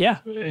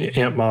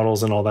amp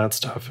models and all that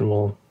stuff, and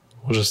we'll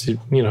just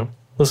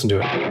listen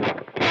to it.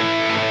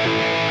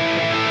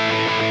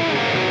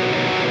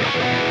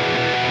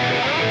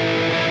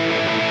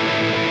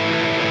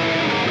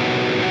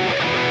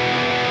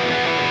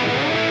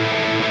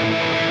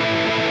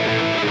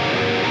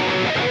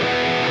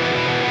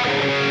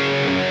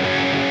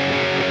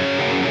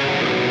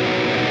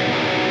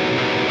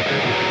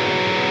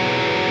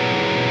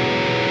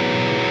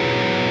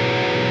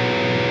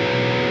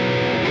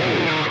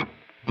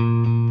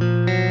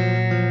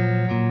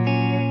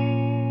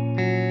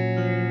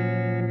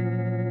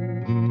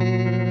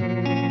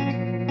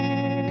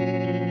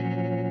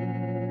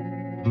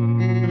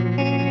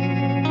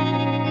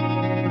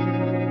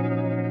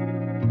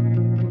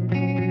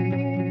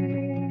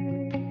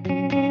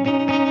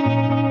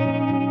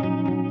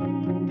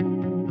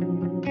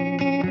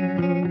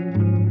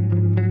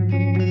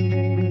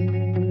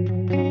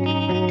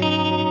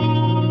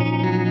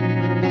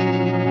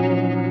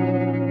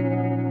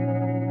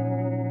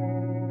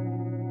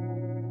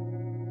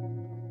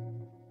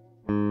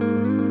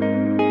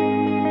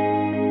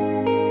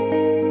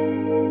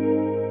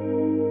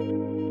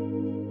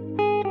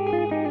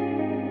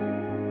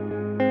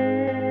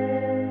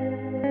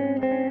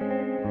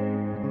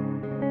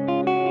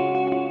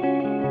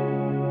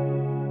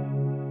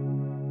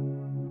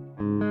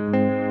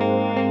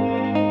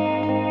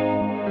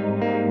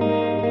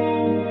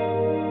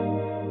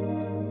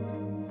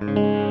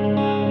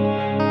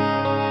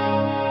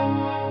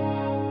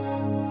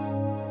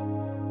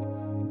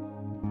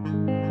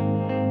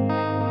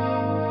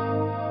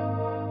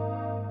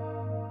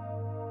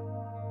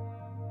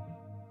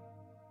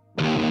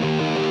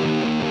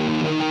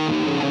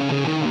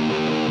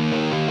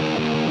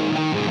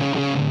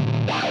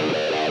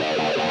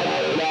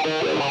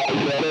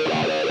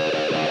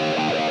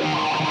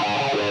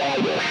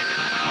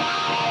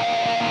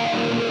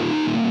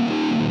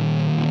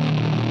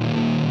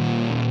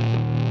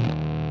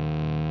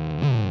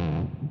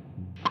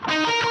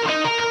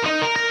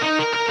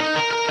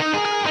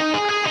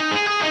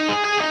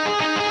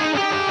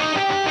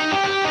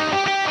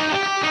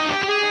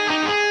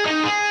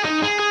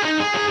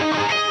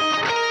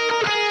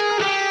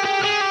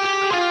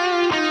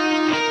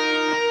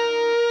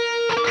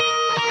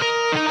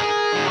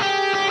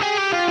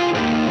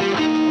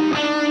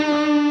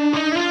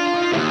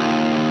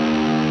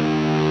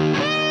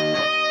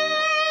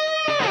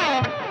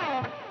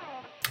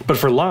 But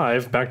for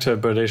live, back to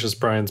Bodacious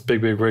Brian's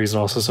big rigs and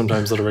also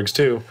sometimes little rigs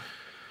too.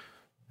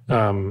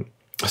 So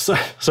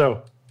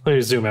let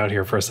me zoom out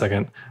here for a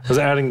second. I was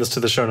adding this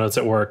to the show notes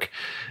at work,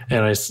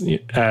 and I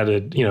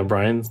added,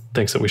 Brian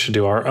thinks that we should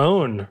do our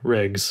own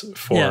rigs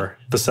for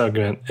the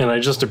segment, and I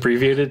just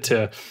abbreviated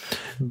to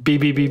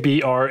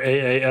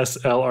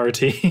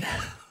BBBBRAASLRT.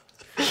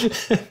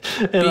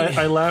 And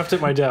I laughed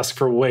at my desk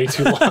for way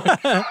too long.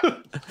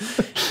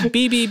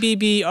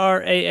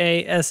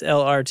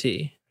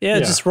 BBBBRAASLRT. Yeah,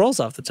 it just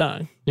rolls off the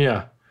tongue.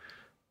 Yeah.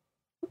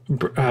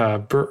 Nope.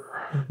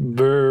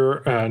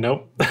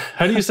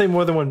 How do you say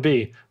more than one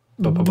B?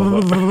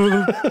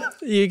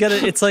 You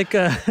gotta, it's like,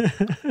 oh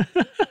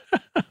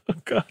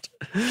God.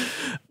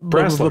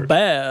 Brassler.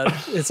 Bad.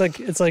 It's like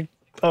the like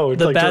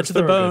bad to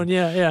the bone.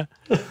 Yeah.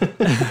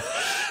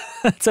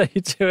 That's how you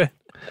do it.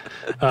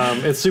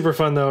 It's super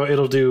fun though.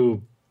 It'll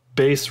do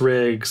bass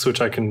rigs, which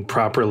I can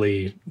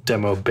properly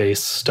demo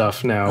bass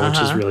stuff now, which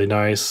is really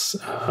nice.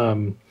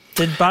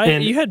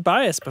 You had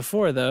Bias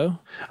before though?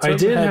 So I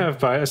did have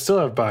Bias. I still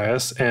have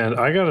Bias, and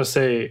I gotta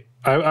say,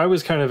 I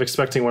was kind of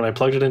expecting when I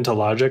plugged it into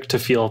Logic to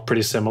feel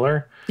pretty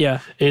similar. Yeah,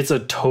 it's a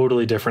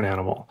totally different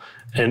animal,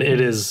 and it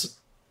is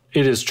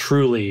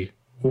truly.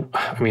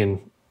 I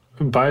mean,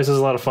 Bias is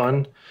a lot of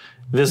fun.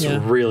 This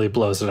really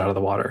blows it out of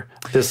the water.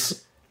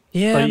 This.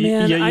 Yeah,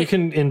 man. Yeah, you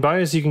can in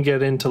Bias you can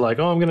get into like,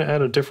 I'm going to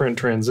add a different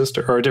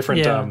transistor or a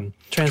different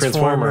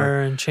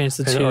transformer and change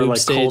the tube or like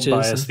stages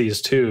cold bias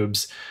these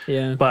tubes.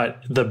 Yeah,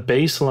 but the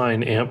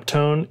baseline amp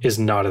tone is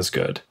not as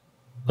good.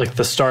 Like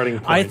the starting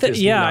point. I think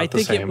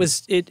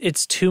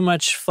it's too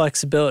much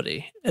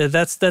flexibility.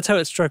 That's how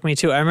it struck me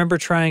too. I remember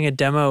trying a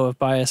demo of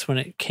Bias when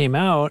it came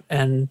out,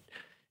 and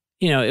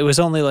it was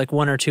only like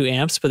 1 or 2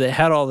 amps, but it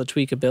had all the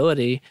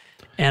tweakability.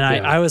 And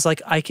I was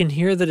like, I can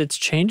hear that it's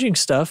changing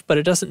stuff, but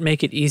it doesn't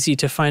make it easy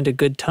to find a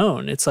good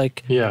tone. It's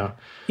like,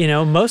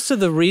 most of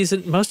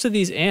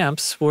these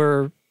amps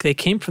they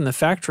came from the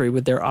factory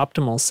with their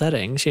optimal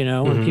settings.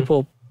 When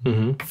people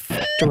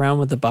fucked around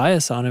with the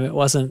bias on them, it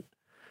wasn't.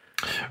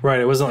 Right.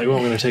 It wasn't like, well,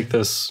 I'm going to take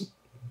this,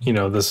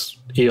 this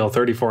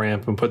EL34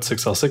 amp and put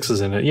 6 L6s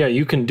in it. Yeah,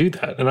 you can do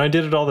that. And I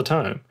did it all the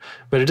time,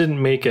 but it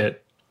didn't make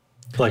it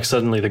like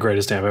suddenly the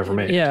greatest amp ever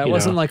made. Yeah, it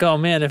wasn't like, oh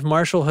man, if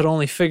Marshall had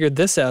only figured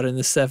this out in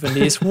the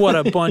 70s, what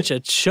a bunch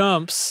of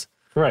chumps.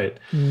 Right.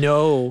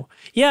 No.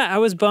 Yeah, I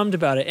was bummed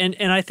about it.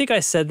 And I think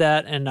I said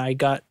that and I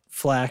got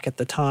flack at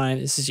the time.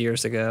 This is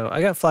years ago.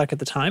 I got flack at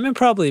the time and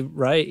probably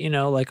right,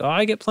 like,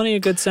 I get plenty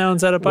of good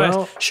sounds out of Bias.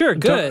 Well, sure,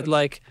 good.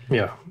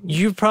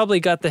 You've probably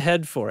got the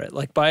head for it.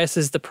 Like Bias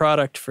is the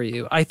product for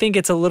you. I think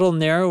it's a little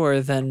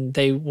narrower than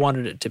they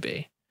wanted it to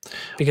be.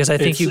 Because I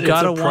think you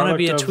got to want to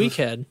be a tweak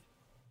head.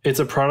 It's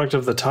a product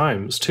of the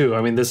times, too.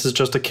 I mean, this is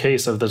just a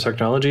case of the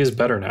technology is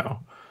better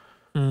now.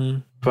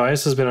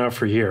 Bias has been out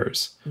for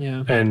years.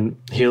 Yeah. And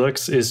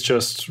Helix is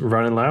just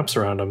running laps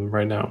around them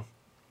right now.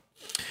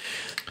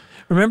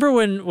 Remember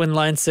when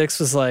Line 6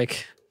 was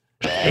like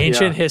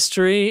ancient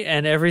history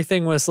and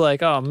everything was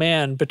like, oh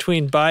man,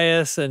 between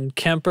Bias and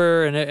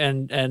Kemper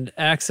and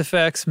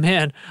Axe-Fx,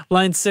 man,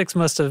 Line 6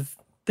 must have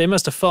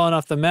fallen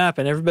off the map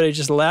and everybody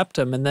just lapped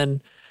them, and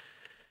then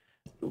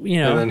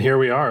and then here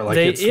we are. Like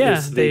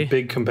it's the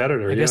big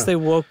competitor. I guess they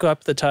woke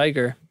up the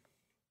tiger.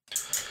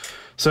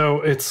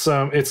 So it's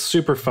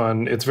super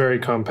fun. It's very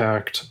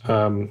compact.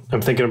 I'm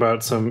thinking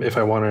about if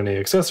I want any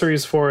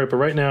accessories for it, but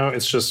right now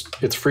it's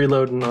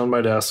freeloading on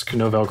my desk,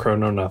 no Velcro,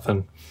 no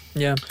nothing.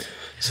 Yeah.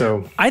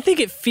 So I think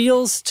it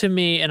feels to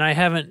me, and I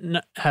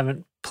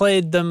haven't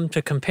played them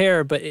to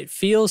compare, but it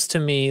feels to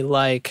me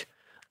like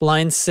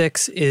Line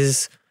 6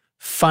 is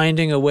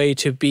finding a way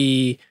to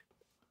be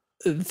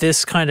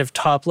this kind of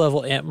top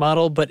level amp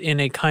model, but in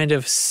a kind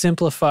of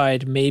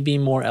simplified, maybe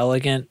more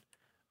elegant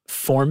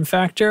form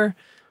factor.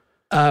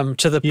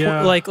 To the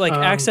point, like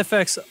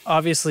Axe-Fx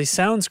obviously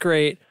sounds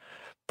great,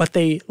 but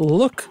they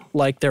look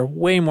like they're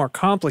way more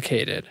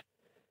complicated.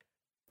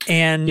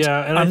 And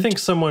I think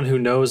someone who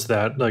knows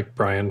that, like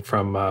Brian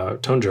from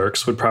Tone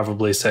Jerks, would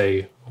probably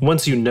say,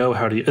 once you know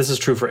how to, this is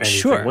true for anything.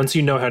 Sure. Once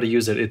you know how to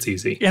use it, it's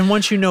easy. And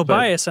once you know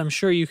Bias, I'm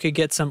sure you could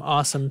get some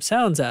awesome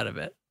sounds out of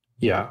it.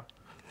 Yeah.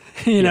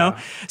 know?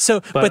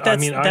 So, but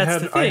that's the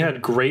thing. I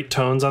had great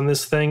tones on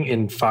this thing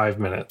in 5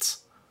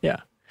 minutes.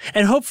 Yeah.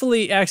 And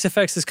hopefully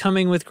Axe-Fx is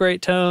coming with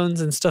great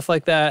tones and stuff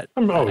like that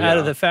out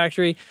of the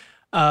factory.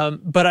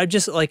 But I'm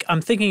just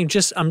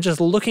I'm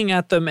looking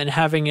at them and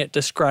having it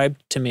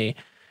described to me.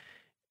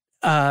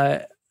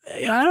 I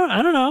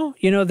don't know.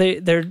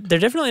 They're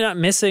definitely not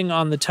missing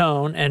on the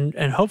tone,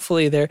 and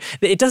hopefully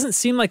it doesn't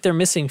seem like they're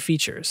missing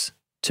features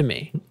to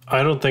me.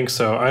 I don't think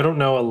so. I don't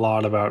know a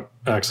lot about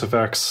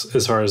Axe-Fx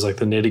as far as like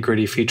the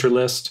nitty-gritty feature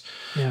list.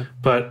 Yeah.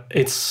 But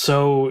it's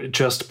so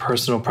just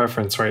personal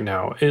preference right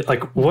now.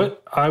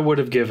 What I would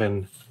have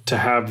given to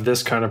have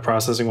this kind of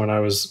processing when I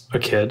was a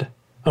kid.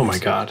 Oh my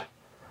God.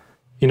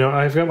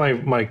 I've got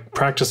my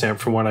practice amp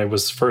from when I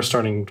was first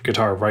starting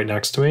guitar right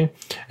next to me.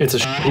 It's a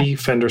shitty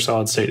Fender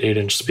solid state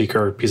 8-inch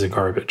speaker piece of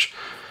garbage.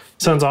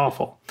 Sounds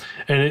awful.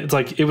 And it's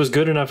like, it was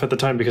good enough at the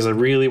time because I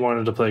really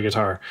wanted to play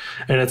guitar.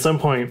 And at some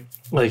point,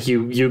 like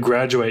you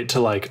graduate to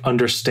like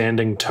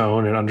understanding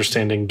tone and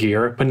understanding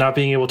gear, but not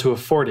being able to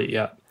afford it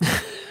yet.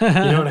 You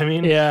know what I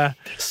mean? Yeah.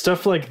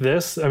 Stuff like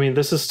this, I mean,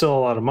 this is still a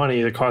lot of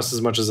money. It costs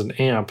as much as an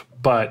amp,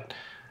 but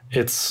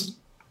it's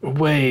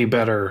way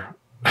better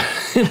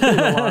in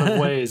a lot of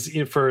ways.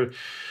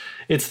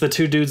 It's the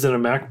two dudes in a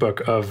MacBook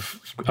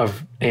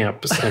of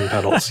amps and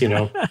pedals,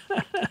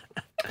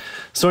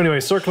 So anyway,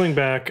 circling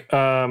back,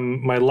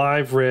 my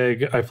live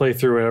rig, I play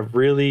through a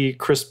really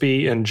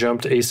crispy and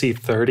jumped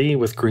AC30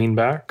 with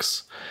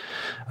greenbacks,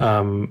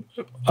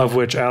 of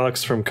which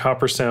Alex from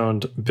Copper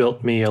Sound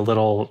built me a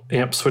little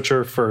amp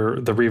switcher for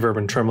the reverb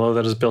and tremolo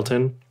that is built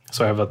in.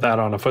 So I have that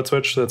on a foot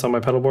switch that's on my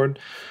pedal board.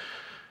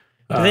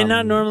 Do they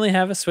not normally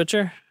have a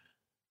switcher?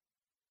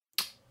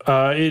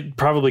 It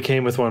probably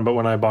came with one, but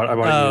when I bought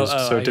it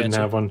used, so it didn't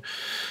have one.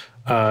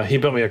 He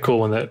built me a cool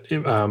one that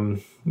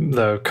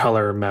the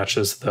color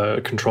matches the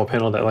control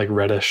panel, that like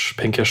reddish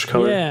pinkish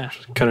color. Yeah,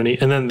 kind of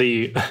neat. And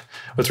then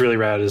what's really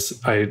rad is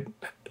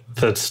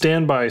the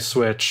standby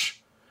switch.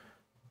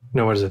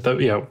 No, what is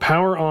it?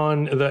 Power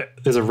on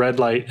is a red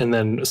light, and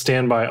then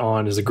standby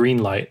on is a green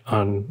light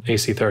on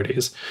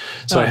AC30s.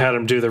 So I had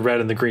him do the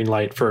red and the green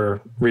light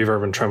for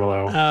reverb and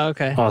tremolo. Oh,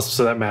 okay. Awesome.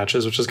 So that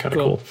matches, which is kind of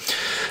cool.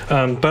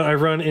 But I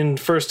run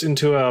first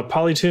into a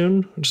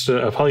Polytune, just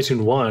a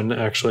Polytune 1,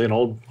 actually, an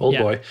old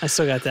boy. I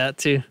still got that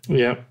too.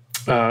 Yeah.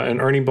 An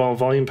Ernie Ball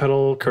volume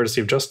pedal,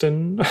 courtesy of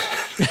Justin.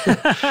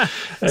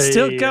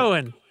 Still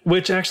going.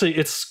 Which actually,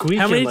 it's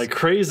squeaking like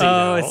crazy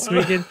now. Oh, it's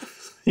squeaking.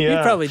 Yeah.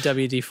 You're probably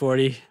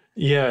WD-40.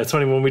 Yeah, it's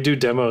funny when we do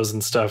demos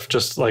and stuff,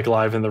 just like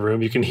live in the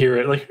room, you can hear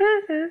it like.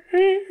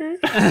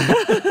 Like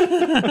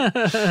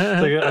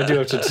I do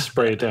have to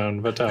spray it down,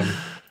 but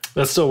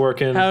that's still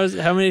working.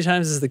 How many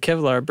times is the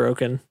Kevlar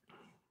broken?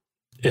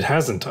 It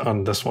hasn't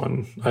on this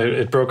one.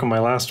 It broke on my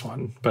last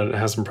one, but it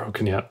hasn't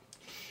broken yet.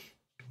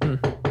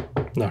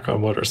 Knock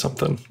on wood or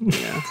something.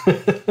 Yeah.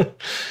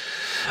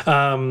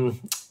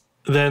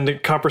 Then the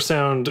Copper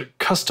Sound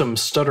Custom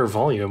Stutter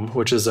Volume,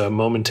 which is a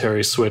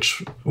momentary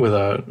switch with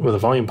a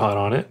volume pot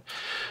on it.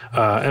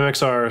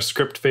 MXR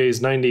Script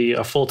Phase 90,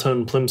 a full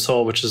tone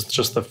Plimsoll, which is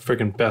just the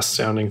freaking best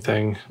sounding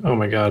thing. Oh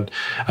my god.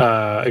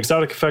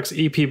 Exotic Effects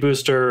EP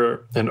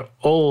Booster, an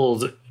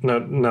old,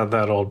 not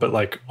that old, but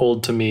like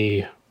old to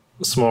me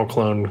small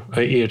clone,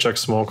 EHX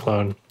small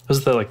clone. This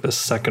is the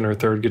second or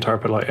third guitar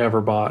pedal I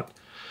ever bought.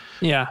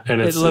 Yeah,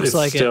 and it looks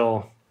like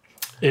still.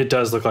 It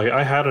does look like it.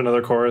 I had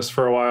another chorus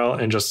for a while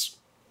and just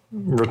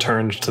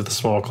returned to the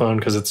small clone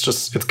because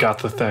it's got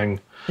the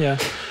thing. Yeah.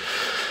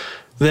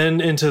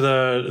 Then into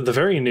the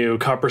very new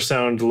Copper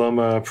Sound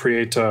Loma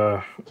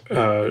Prieta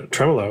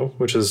Tremolo,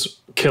 which is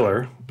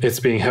killer. It's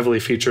being heavily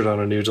featured on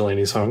a new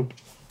Delaney song.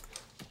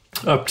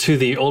 Up to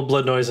the Old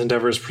Blood Noise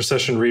Endeavors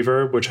Procession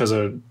Reverb, which has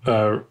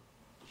a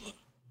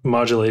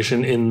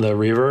modulation in the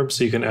reverb,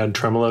 so you can add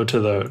tremolo to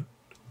the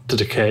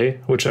decay,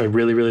 which I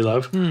really, really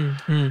love,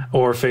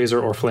 or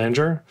phaser or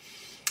flanger.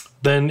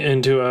 Then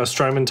into a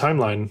Strymon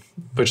Timeline,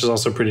 which is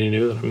also pretty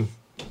new. That I'm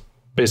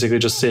basically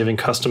just saving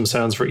custom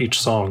sounds for each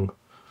song.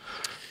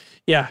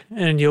 Yeah,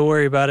 and you'll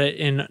worry about it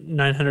in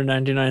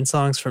 999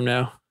 songs from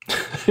now.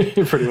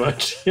 Pretty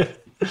much, yeah.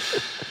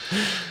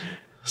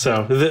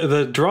 So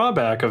the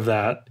drawback of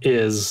that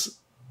is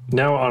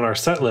now on our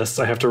set lists,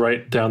 I have to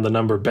write down the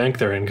number bank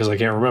they're in because I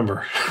can't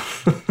remember.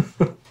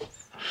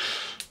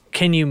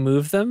 Can you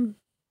move them?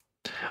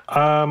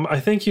 I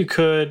think you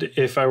could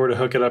if I were to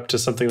hook it up to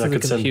something that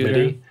could send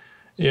MIDI,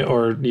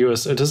 or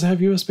US. Does it have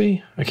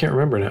USB? I can't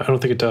remember now. I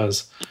don't think it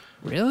does.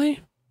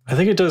 Really? I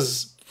think it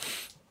does.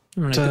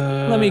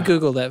 Let me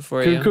Google that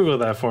for you. Google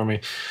that for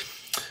me.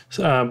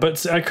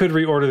 But I could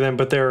reorder them.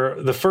 But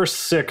the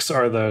first 6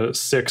 are the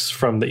 6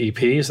 from the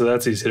EP, so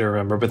that's easy to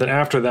remember. But then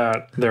after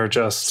that, they're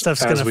just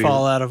stuff's going to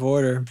fall out of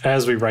order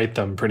as we write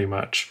them, pretty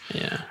much.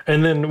 Yeah.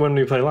 And then when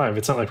we play live,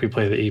 it's not like we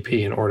play the EP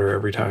in order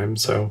every time,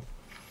 so.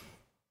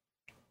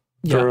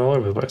 They're all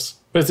over the place.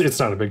 It's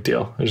not a big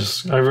deal.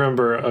 I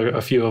remember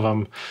a few of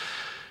them.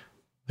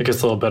 It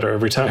gets a little better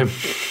every time.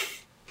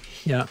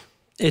 Yeah.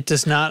 It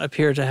does not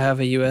appear to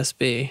have a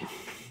USB.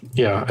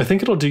 Yeah. I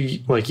think it'll do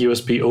like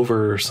USB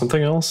over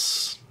something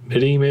else.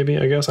 MIDI, maybe,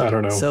 I guess. I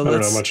don't know. So I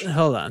don't know much.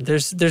 Hold on.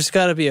 There's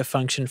got to be a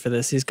function for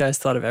this. These guys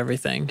thought of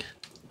everything.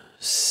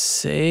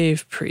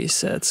 Save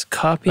presets.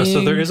 Copying.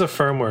 So there is a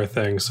firmware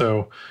thing.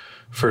 So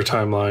for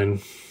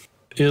Timeline,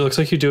 it looks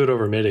like you do it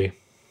over MIDI.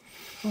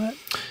 What?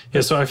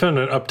 Yeah, so I found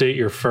an update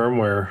your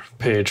firmware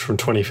page from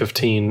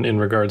 2015 in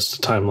regards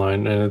to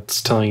Timeline, and it's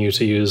telling you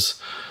to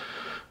use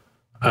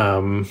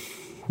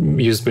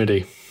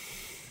MIDI.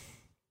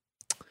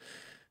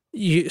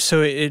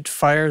 So it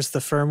fires the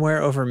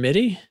firmware over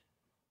MIDI?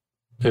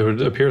 It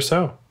would appear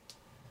so.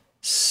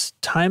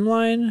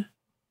 Strymon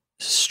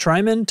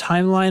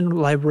Timeline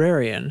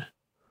Librarian.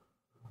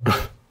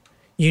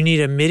 You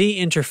need a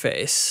MIDI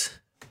interface.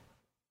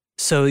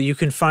 So you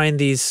can find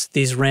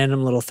these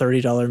random little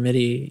 $30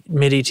 MIDI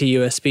to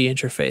USB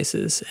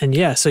interfaces, and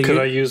yeah. So could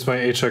I use my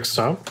HX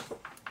Stomp?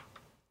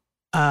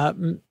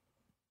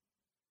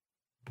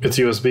 It's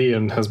USB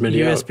and has MIDI.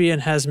 USB out.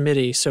 And has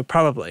MIDI, so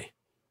probably.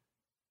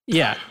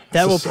 Yeah,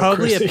 that will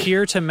probably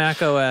appear to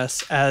Mac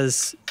OS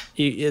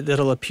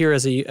that'll appear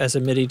as a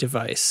MIDI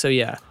device. So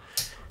yeah.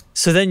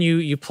 So then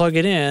you plug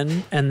it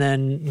in, and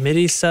then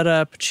MIDI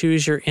setup.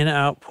 Choose your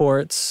in-out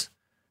ports.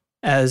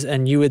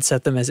 And you would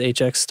set them as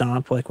HX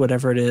Stomp, like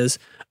whatever it is.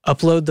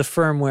 Upload the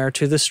firmware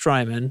to the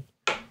Strymon,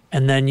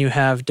 and then you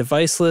have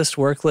device list,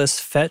 work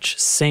list, fetch,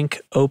 sync,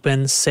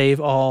 open,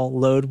 save all,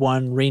 load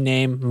one,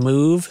 rename,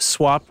 move,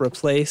 swap,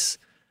 replace.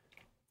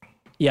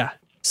 Yeah,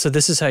 so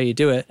this is how you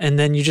do it. And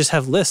then you just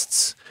have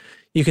lists.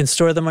 You can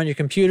store them on your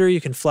computer.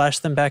 You can flash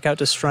them back out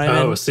to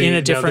Strymon in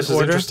a different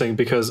order. This is interesting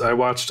because I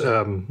watched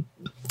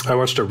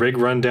a rig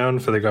rundown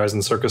for the guys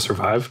in Circus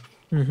Survive.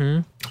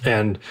 Mm-hmm.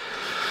 And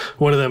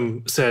one of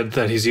them said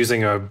that he's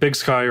using a Big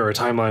Sky or a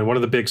Timeline, one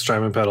of the big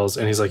Strymon pedals,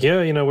 and he's like,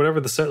 yeah, whatever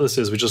the set list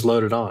is, we just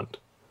load it on.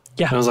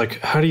 Yeah. And I was like,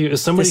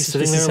 is somebody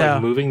sitting there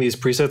moving these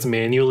presets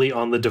manually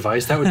on the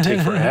device? That would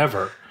take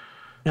forever.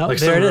 No, like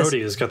some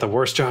roadie has got the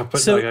worst job,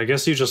 but I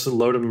guess you just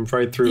load them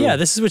right through. Yeah,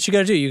 this is what you got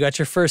to do. You got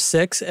your first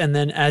 6, and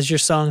then as your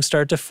songs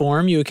start to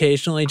form, you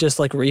occasionally just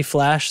like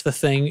reflash the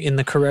thing in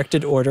the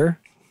corrected order.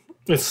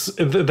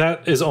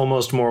 That is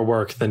almost more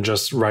work than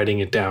just writing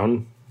it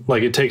down.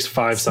 Like it takes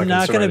 5 seconds.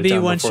 Not going to be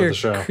once you're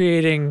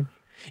creating.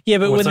 Yeah,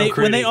 but when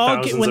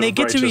they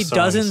get to be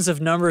dozens of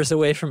numbers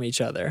away from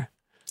each other.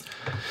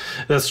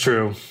 That's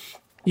true.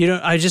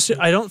 I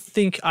don't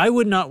think I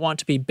would not want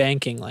to be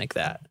banking like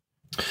that.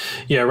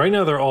 Yeah, right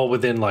now they're all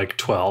within like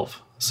 12.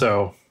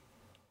 So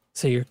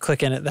you're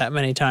clicking it that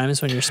many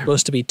times when you're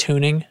supposed to be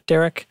tuning,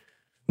 Derek?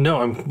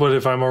 No, but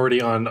if I'm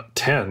already on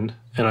 10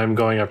 and I'm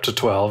going up to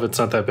 12, it's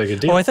not that big a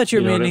deal. Oh, I thought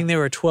you were meaning they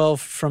were 12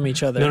 from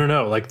each other.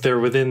 No. Like they're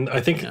within,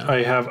 I think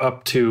I have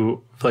up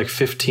to like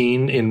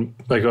 15 in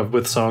like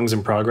with songs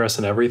in progress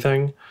and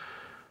everything.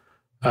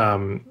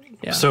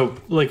 So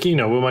like, we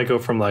might go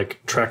from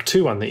like track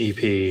 2 on the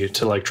EP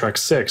to like track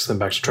 6, then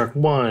back to track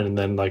 1, and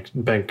then like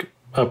bank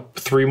up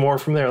 3 more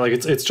from there. Like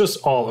it's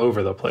just all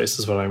over the place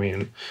is what I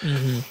mean.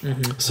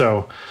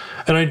 So,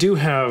 and I do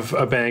have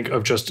a bank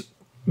of just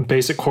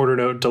basic quarter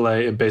note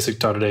delay and basic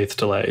dotted eighth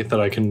delay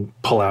that I can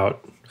pull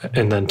out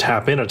and then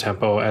tap in a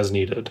tempo as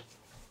needed.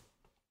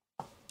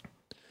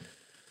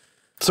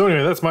 So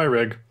anyway, that's my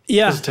rig.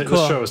 Yeah, This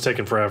show has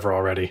taken forever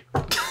already.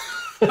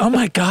 Oh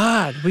my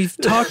God, we've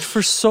talked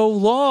for so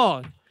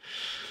long.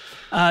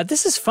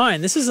 This is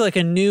fine. This is like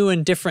a new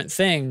and different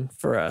thing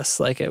for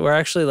us. Like we're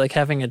actually like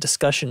having a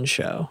discussion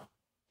show.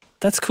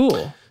 That's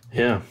cool.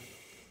 Yeah.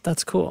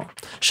 That's cool.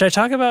 Should I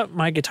talk about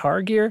my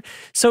guitar gear?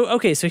 So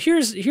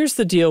here's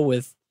the deal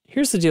with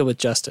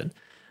Justin.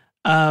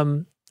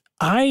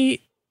 I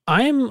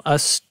am a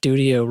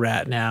studio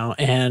rat now,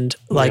 and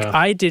like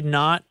I did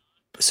not.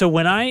 So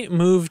when I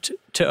moved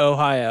to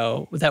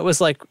Ohio, that was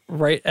like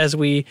right as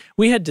we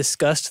had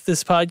discussed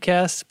this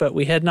podcast, but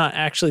we had not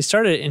actually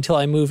started it until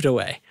I moved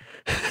away.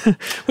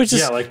 Which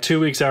is like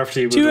 2 weeks after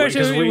you moved away. 2 weeks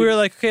after we were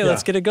like, okay,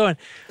 let's get it going.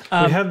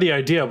 We had the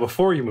idea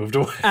before you moved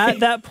away. At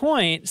that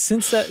point,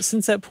 since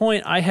that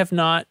point, I have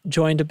not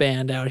joined a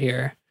band out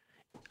here,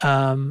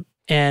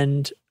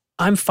 and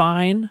I'm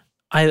fine.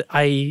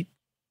 I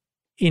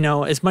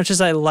as much as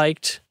I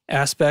liked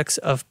aspects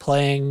of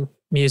playing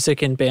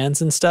music in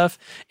bands and stuff,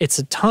 it's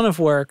a ton of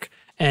work,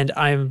 and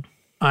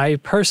I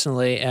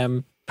personally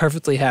am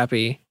perfectly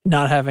happy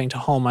not having to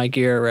haul my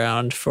gear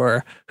around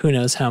for who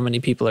knows how many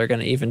people are going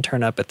to even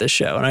turn up at this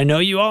show. And I know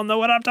you all know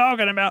what I'm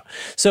talking about.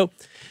 So,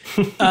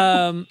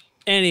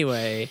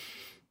 anyway,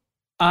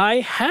 I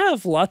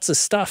have lots of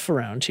stuff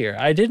around here.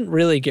 I didn't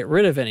really get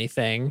rid of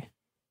anything.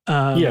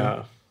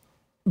 But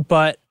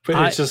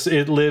it's just,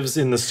 it lives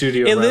in the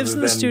studio. It lives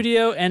in the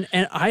studio, and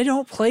I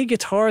don't play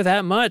guitar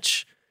that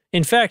much.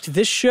 In fact,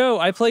 this show,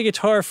 I play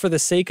guitar for the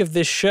sake of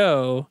this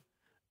show.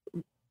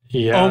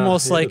 Yeah,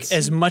 almost like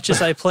as much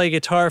as I play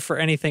guitar for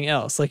anything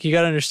else. Like, you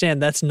got to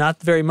understand, that's not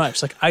very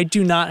much. Like, I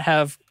do not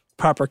have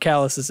proper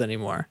calluses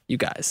anymore. You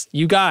guys,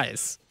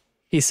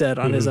 he said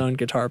on his own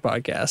guitar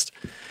podcast.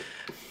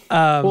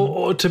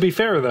 Well, to be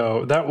fair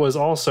though, that was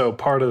also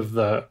part of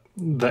the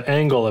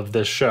angle of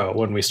this show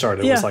when we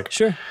started. It was like,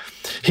 sure,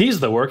 he's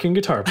the working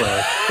guitar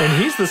player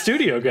and he's the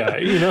studio guy,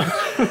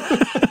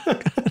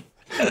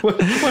 What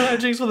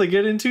hijinks will they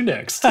get into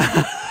next?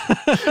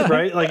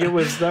 Right? Like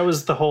that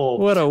was the whole.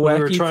 What a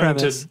wacky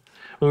premise.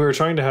 When we were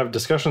trying to have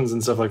discussions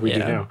and stuff like we do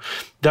now,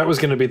 that was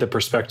going to be the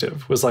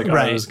perspective. Was like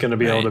I was going to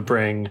be able to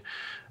bring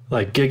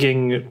like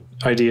gigging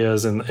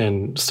ideas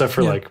and stuff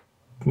for like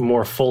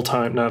more full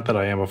time. Not that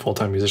I am a full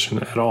time musician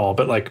at all,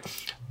 but like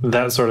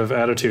that sort of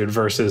attitude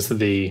versus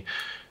the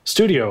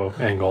studio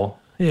angle.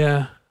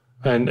 Yeah,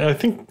 and I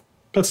think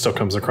that still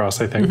comes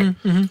across. I think,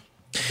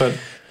 but.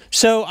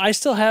 So I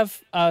still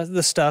have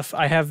the stuff.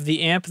 I have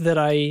the amp that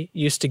I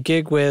used to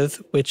gig with,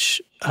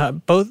 which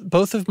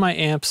both of my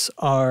amps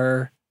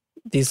are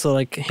these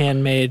like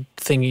handmade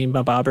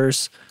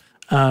thingy-bobbers,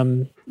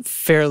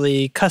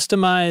 fairly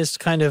customized.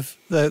 Kind of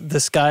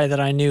this guy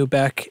that I knew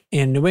back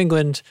in New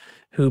England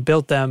who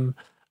built them,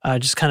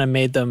 just kind of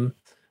made them,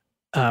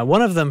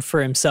 one of them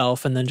for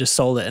himself and then just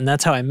sold it. And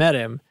that's how I met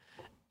him.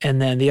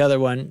 And then the other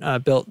one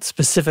built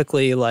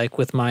specifically like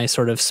with my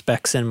sort of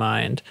specs in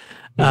mind.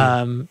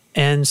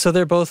 And so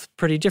they're both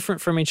pretty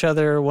different from each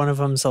other. One of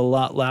them's a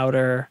lot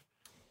louder,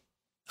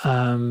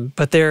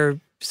 but they're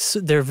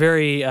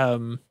very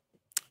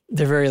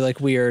like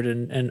weird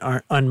and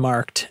aren't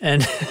unmarked,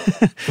 and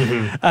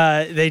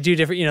they do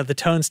different. The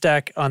tone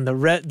stack on the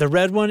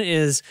red one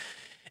is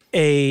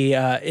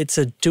it's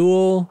a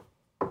dual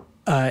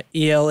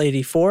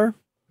EL84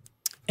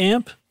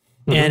 amp,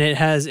 and it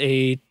has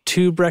a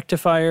tube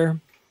rectifier.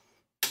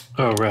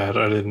 Oh, rad.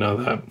 I didn't know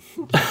that.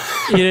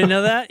 You didn't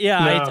know that?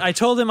 Yeah. No. I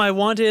told him I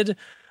wanted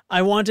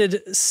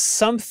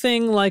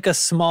something like a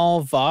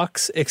small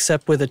Vox,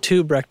 except with a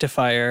tube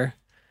rectifier,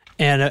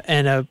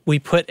 and we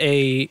put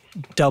a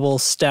double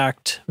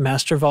stacked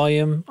master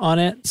volume on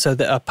it. So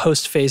a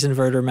post phase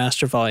inverter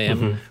master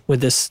volume with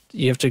this,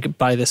 you have to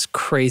buy this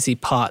crazy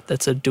pot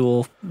that's a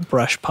dual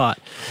brush pot.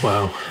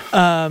 Wow.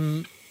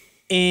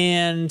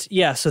 And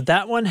yeah, so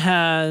that one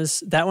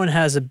has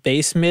a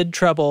bass mid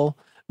treble.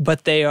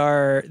 But they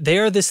are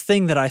this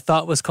thing that I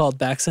thought was called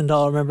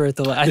Baxendal. Remember Is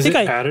it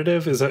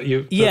additive? Is that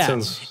you? Yeah.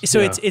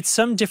 It's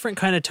some different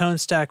kind of tone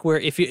stack where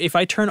if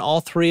I turn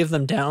all three of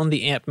them down,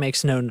 the amp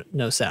makes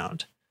no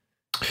sound.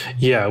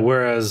 Yeah.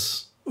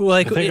 Whereas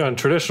I think on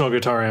traditional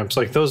guitar amps,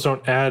 like those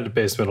don't add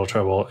bass, middle,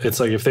 treble. It's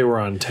like if they were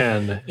on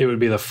 10, it would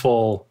be the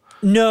full.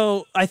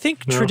 No, I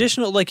think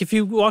traditional. Like if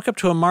you walk up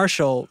to a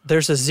Marshall,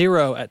 there's a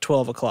 0 at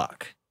 12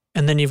 o'clock,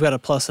 and then you've got a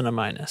plus and a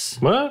minus.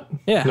 What?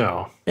 Yeah.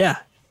 No. Yeah.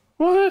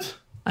 What?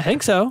 I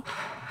think so.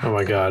 Oh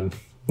my God.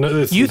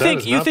 No, you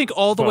think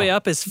all the way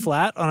up is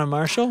flat on a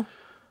Marshall?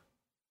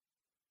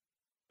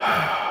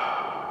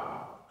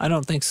 I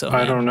don't think so.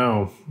 I don't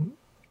know.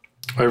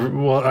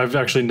 I've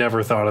actually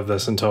never thought of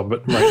this right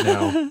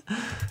now.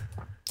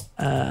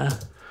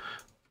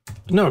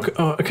 No,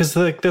 because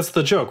that's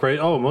the joke, right?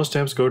 Oh, most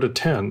amps go to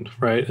 10,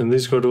 right? And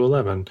these go to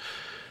 11.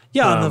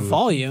 Yeah, on the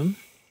volume.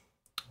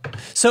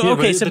 So, yeah,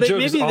 okay, so the joke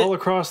maybe is all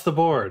across the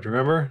board,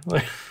 remember?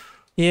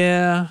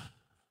 Yeah.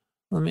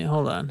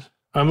 Hold on.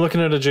 I'm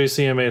looking at a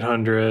JCM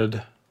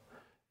 800.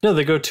 No,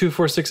 they go 2,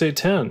 4, 6, 8,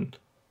 10.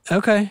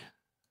 Okay.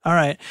 All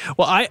right.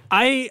 Well,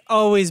 I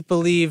always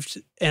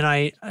believed, and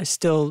I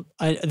still,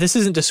 this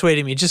isn't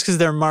dissuading me just because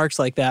they're marked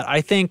like that.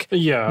 I think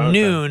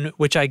Noon,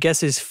 which I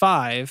guess is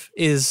 5,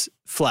 is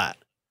flat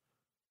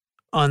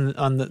on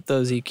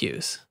those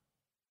EQs.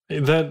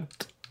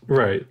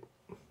 Right.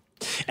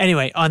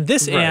 Anyway, on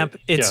this amp,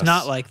 it's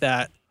not like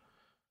that.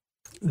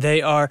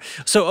 They are,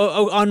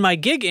 so on my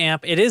gig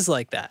amp, it is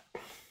like that.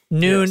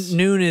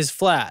 Noon is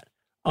flat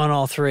on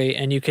all 3,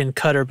 and you can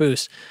cut or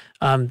boost.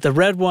 The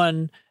red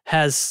one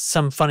has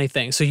some funny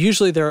things. So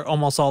usually they're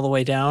almost all the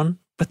way down,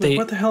 but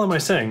what the hell am I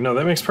saying? No,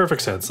 that makes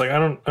perfect sense. Like I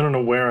don't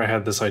know where I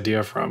had this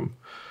idea from.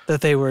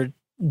 That they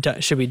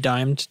should be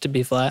dimed to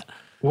be flat.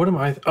 What am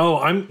I?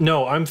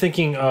 I'm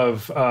thinking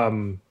of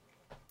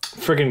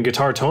friggin'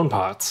 guitar tone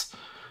pots.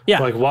 Yeah.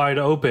 Like wide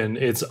open,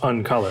 it's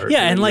uncolored.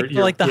 Yeah, and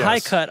like the high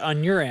cut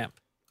on your amp.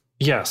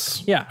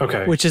 Yes. Yeah.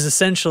 Okay. Which is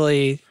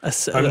essentially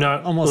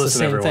almost the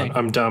same thing.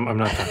 I'm dumb. I'm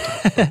not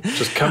that dumb.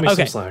 Just cut me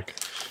some slack.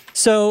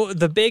 So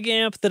the big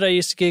amp that I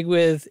used to gig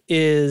with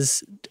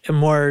is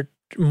more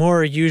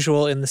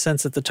usual in the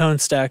sense that the tone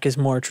stack is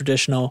more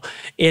traditional.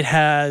 It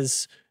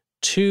has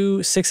 2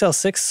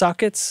 6L6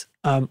 sockets.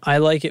 I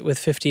like it with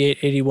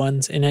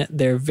 5881s in it.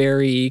 They're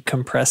very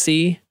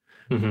compressy.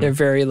 Mm-hmm. They're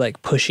very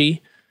like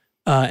pushy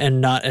and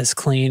not as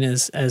clean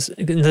as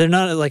they're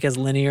not like as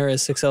linear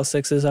as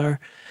 6L6s are.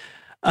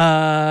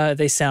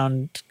 They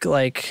sound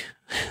like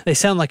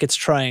it's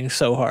trying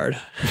so hard.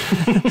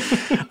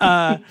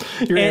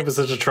 Your amp is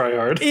such a try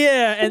hard.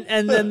 Yeah,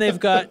 and then they've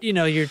got,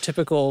 your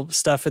typical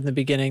stuff in the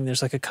beginning.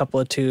 There's like a couple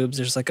of tubes.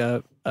 There's like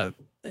a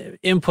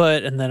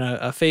input and then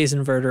a phase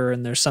inverter,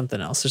 and there's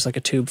something else. There's like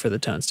a tube for the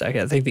tone stack.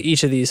 I think that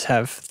each of these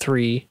have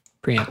 3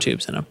 preamp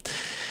tubes in them.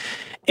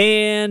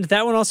 And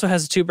that one also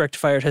has a tube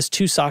rectifier. It has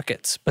 2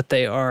 sockets, but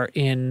they are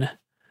in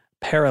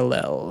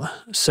parallel.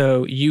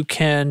 So you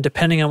can,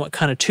 depending on what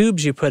kind of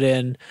tubes you put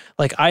in,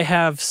 like I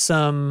have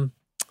some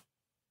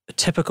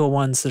typical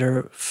ones that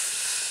are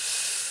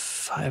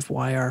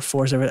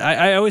 5YR4s.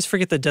 I always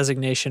forget the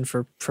designation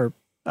for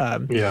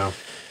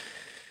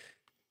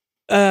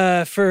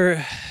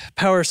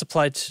power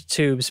supply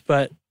tubes.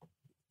 But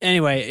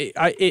anyway,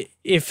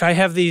 if I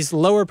have these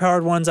lower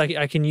powered ones,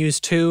 I can use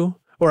 2,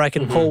 or I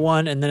can pull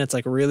one and then it's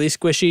like really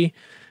squishy.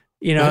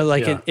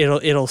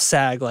 It'll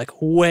sag, like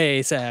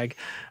way sag.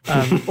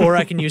 Or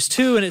I can use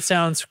 2 and it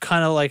sounds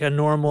kind of like a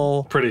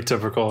normal. Pretty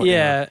typical.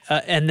 Yeah.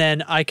 And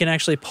then I can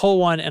actually pull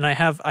one, and I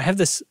have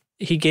this,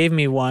 he gave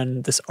me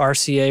one, this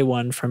RCA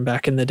one from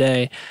back in the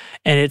day,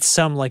 and it's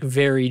some like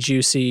very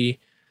juicy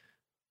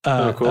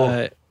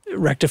cool.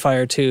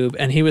 Rectifier tube,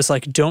 and he was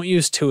like, don't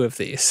use 2 of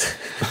these.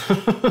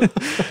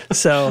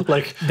 So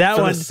like that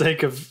for one, the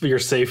sake of your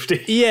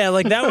safety. Yeah,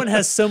 like that one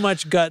has so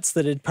much guts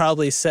that it'd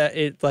probably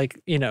it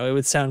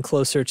would sound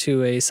closer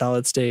to a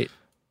solid state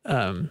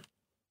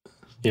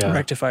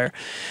rectifier.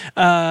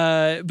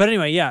 But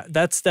anyway, yeah,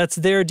 that's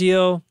their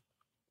deal.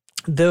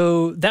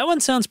 Though that one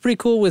sounds pretty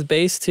cool with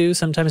bass too.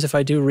 Sometimes if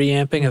I do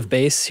reamping of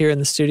bass here in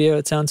the studio,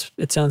 it sounds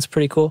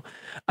pretty cool.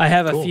 I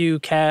have a few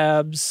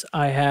cabs.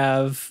 I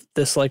have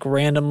this like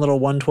random little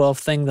 112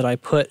 thing that I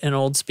put an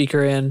old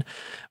speaker in.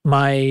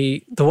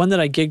 The one that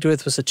I gigged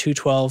with was a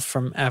 212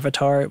 from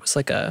Avatar. It was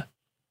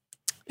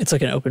it's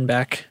like an open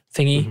back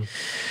thingy. Mm-hmm.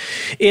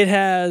 It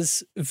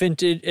has a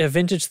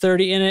vintage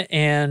 30 in it,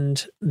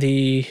 and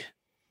I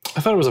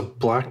thought it was a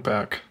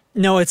blackback.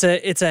 No, it's a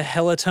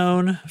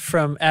Helitone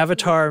from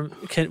Avatar.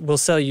 Will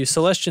sell you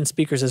Celestion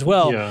speakers as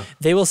well. Yeah.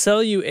 They will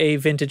sell you a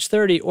vintage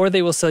 30, or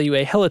they will sell you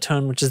a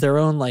Helitone, which is their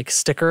own like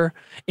sticker.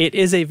 It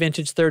is a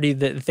vintage 30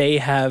 that they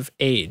have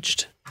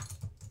aged.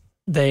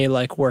 They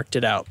like worked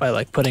it out by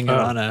like putting it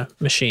on a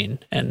machine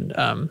and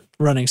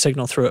running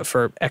signal through it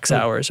for X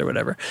hours or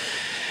whatever.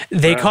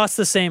 They cost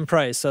the same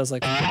price, so I was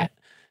like, okay.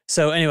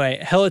 So anyway,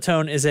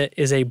 Helitone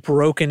is a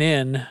broken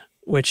in,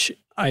 which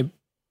I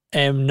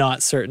am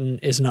not certain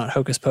is not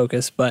Hocus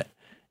Pocus, but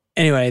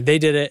anyway, they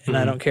did it, and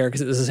I don't care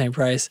because it was the same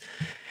price.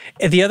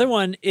 And the other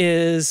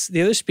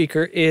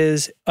speaker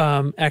is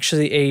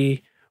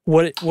actually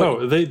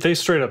they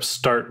straight up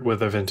start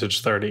with a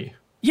vintage 30.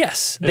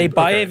 Yes, they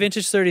buy a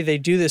vintage 30, they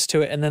do this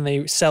to it, and then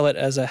they sell it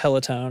as a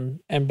Helitone,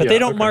 but they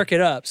don't mark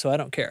it up, so I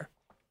don't care.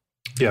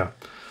 Yeah.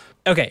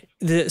 Okay,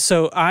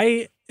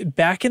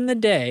 back in the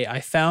day,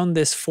 I found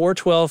this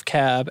 412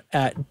 cab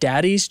at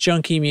Daddy's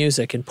Junkie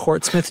Music in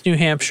Portsmouth, New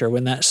Hampshire,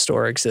 when that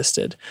store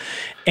existed.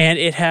 And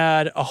it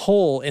had a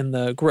hole in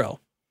the grill.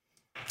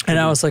 And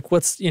I was like,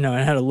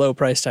 I had a low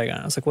price tag on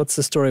it. I was like, what's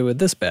the story with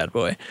this bad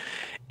boy?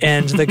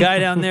 And the guy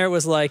down there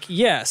was like,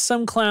 yeah,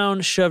 some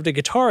clown shoved a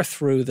guitar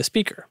through the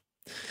speaker.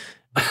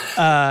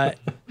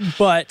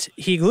 But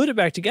he glued it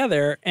back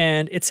together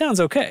and it sounds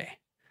okay.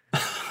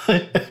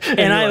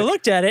 And I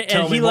looked at it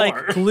and he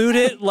glued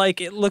it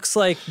like it looks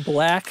like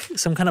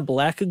some kind of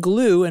black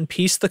glue, and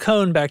pieced the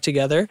cone back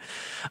together.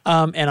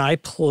 And I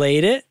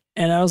played it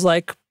and I was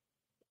like,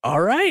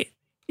 all right.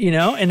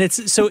 And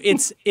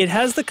it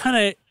has the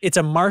kind of, it's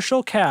a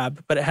Marshall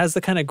cab, but it has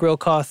the kind of grill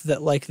cloth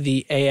that like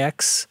the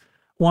AX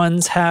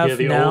ones have. Yeah,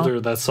 the now. older,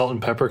 that salt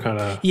and pepper kind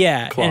of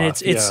cloth. And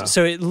it's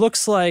so it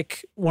looks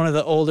like one of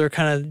the older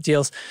kind of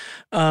deals.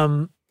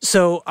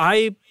 So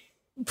I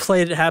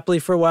played it happily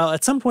for a while.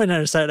 At some point I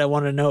decided I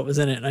wanted to know what was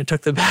in it, and I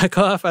took the back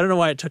off. I don't know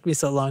why it took me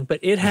so long, but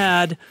it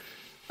had,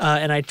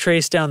 and I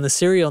traced down the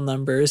serial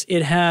numbers,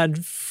 it had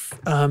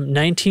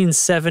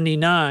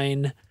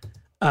 1979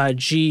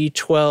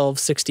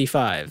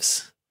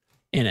 G1265s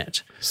in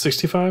it.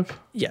 65?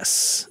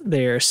 Yes.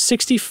 They're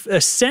 60.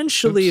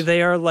 Essentially, Oops.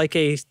 They are like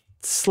a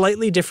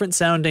slightly different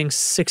sounding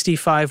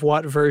 65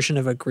 watt version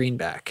of a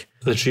greenback.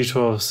 The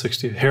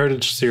G1260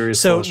 Heritage Series.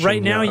 So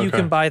right now you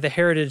can buy the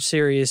Heritage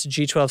Series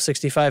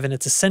G1265, and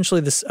it's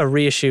essentially a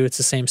reissue. It's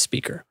the same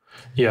speaker.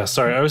 Yeah,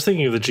 sorry. I was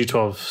thinking of the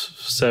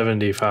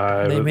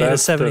G1275. They made a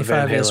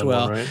 75 as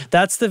well. One, right?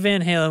 That's the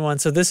Van Halen one.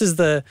 So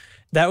that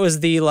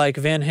was the like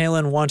Van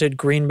Halen wanted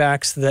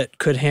greenbacks that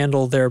could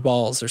handle their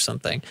balls or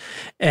something.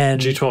 And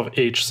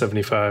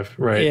G12H75,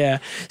 right? Yeah.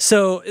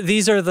 So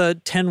these are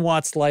the 10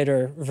 watts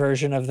lighter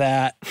version of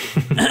that.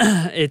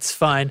 It's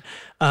fine.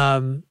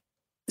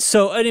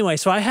 So anyway,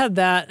 so I had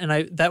that,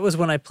 and that was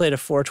when I played a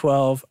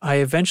 412.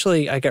 I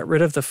got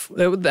rid of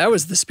that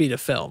was the speed of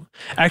film.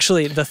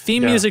 Actually, the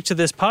theme music to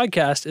this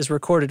podcast is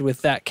recorded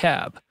with that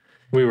cab.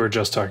 We were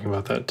just talking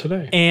about that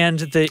today. And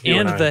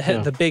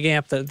the big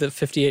amp, the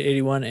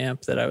 5881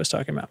 amp that I was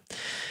talking about.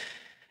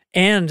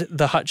 And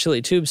the Hot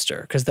Chili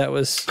Tubester, because that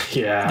was...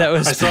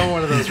 I saw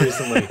one of those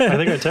recently. I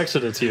think I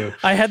texted it to you.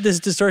 I had this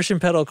distortion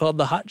pedal called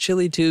the Hot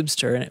Chili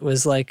Tubester, and it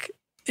was like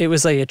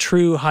a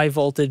true high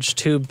voltage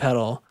tube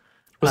pedal.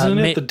 Wasn't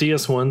it the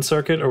DS1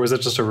 circuit, or was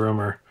it just a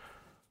rumor?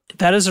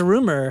 That is a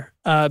rumor,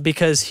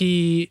 because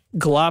he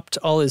glopped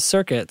all his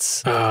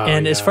circuits.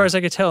 As far as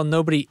I could tell,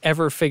 nobody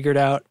ever figured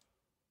out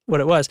what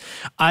it was.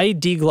 I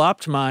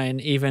deglopped mine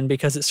even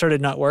because it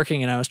started not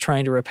working and I was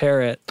trying to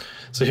repair it.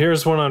 So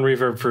here's one on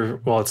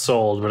Reverb it's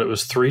sold, but it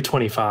was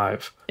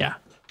 $325. Yeah.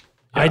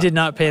 I did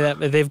not pay that.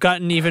 They've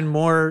gotten even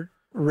more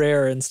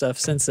rare and stuff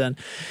since then.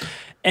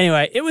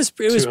 Anyway, it was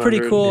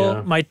pretty cool.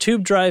 Yeah. My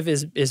tube drive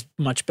is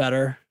much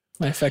better.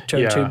 My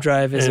Effecto tube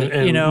drive is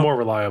more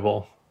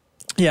reliable.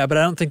 Yeah, but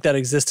I don't think that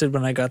existed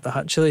when I got the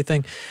Hot Chili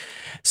thing.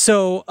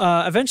 So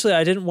eventually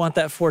I didn't want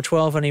that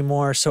 412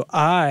 anymore. So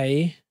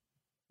I,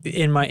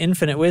 in my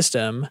infinite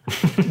wisdom,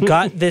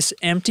 got this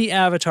empty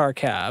Avatar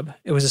cab.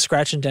 It was a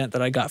scratch and dent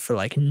that I got for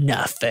like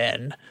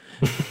nothing.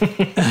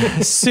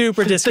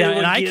 Super discount.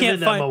 And I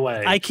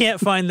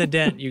can't find the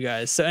dent, you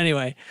guys. So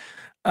anyway,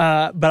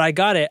 but I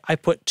got it. I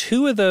put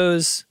two of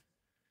those.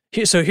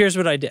 So here's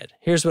what I did.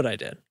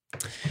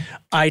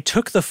 I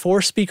took the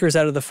 4 speakers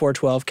out of the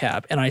 412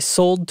 cab and I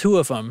sold 2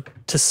 of them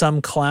to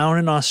some clown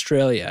in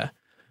Australia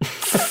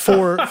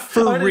for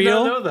real. Did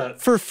not know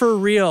that. For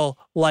real,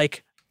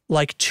 like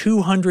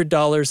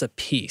 $200 a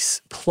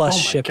piece plus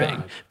shipping.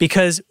 God.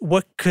 Because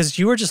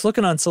you were just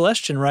looking on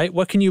Celestion, right?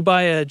 What can you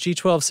buy a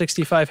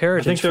G1265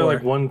 Heritage for? I think they're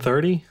like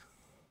 $130.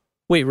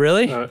 Wait,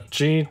 really?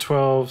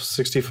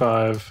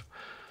 G1265.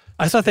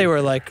 I thought they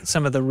were like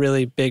some of the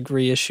really big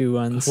reissue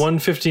ones.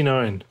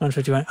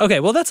 $159. Okay,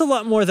 well that's a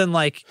lot more than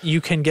like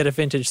you can get a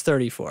vintage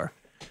 30 for.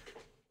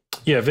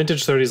 Yeah,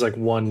 vintage 30 is like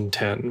 $110,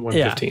 $115.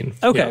 Yeah.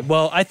 Okay,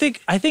 well I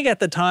think at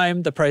the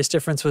time the price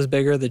difference was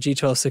bigger. The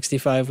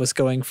G1265 was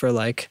going for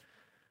like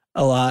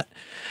a lot.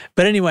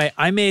 But anyway,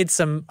 I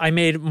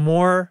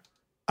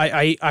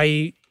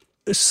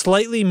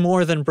slightly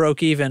more than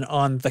broke even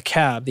on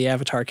the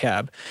Avatar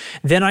cab.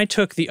 Then I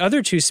took the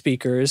other 2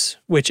 speakers,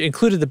 which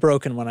included the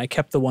broken one. I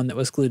kept the one that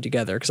was glued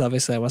together because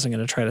obviously I wasn't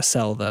going to try to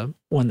sell the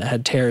one that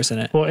had tears in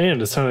it. Well,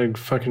 and it sounded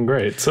fucking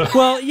great. So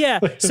well, yeah.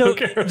 So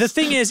the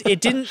thing is,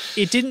 it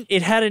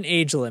had an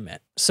age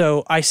limit.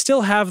 So I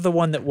still have the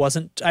one that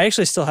wasn't. I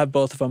actually still have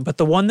both of them, but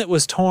the one that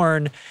was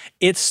torn,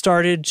 it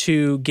started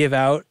to give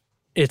out.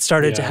 It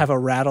started to have a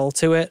rattle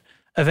to it.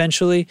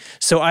 Eventually.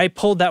 So I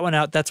pulled that one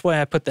out. That's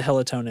why I put the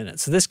Helitone in it.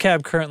 So this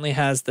cab currently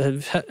has the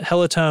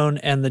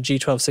Helitone and the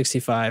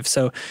G1265.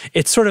 So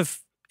it's sort of,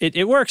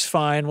 it works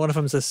fine. One of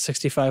them's a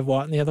 65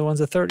 watt and the other one's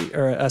a 30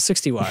 or a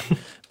 60 watt.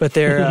 But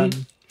they're,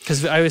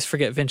 because I always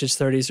forget vintage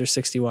 30s are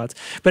 60 watts.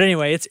 But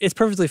anyway, it's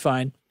perfectly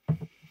fine.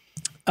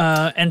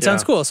 And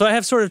sounds cool. So I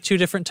have sort of 2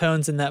 different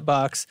tones in that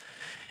box.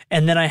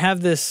 And then I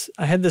had this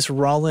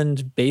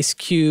Roland Bass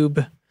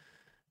Cube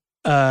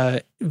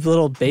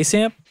little bass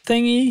amp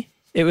thingy.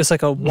 It was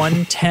like a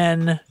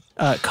 110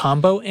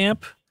 combo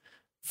amp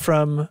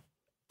from,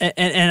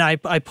 and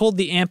I pulled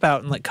the amp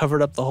out and like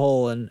covered up the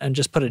hole and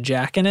just put a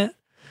jack in it.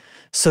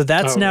 So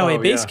that's now a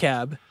bass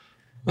cab.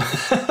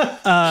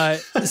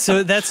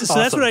 So that's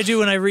what I do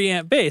when I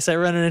reamp bass. I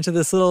run it into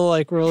this little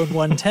like Roland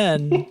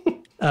 110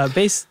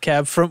 bass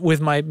cab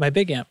with my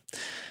big amp.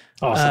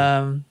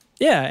 Awesome.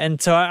 Yeah,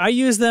 and so I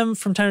use them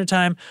from time to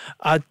time.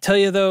 I'll tell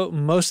you though,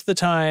 most of the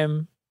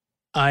time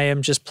I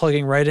am just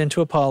plugging right into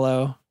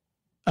Apollo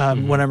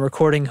when I'm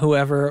recording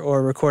whoever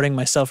or recording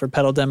myself for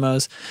pedal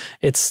demos.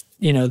 It's,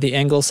 the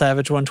Engel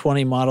Savage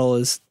 120 model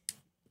is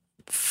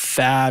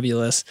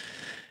fabulous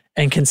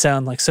and can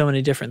sound like so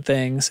many different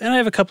things. And I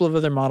have a couple of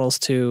other models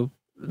too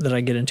that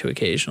I get into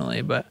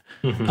occasionally. But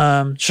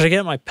should I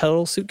get my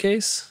pedal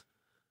suitcase?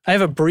 I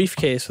have a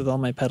briefcase with all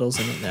my pedals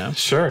in it now.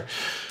 Sure.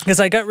 Because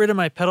I got rid of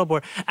my pedal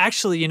board.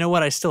 Actually, you know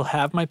what? I still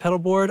have my pedal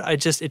board.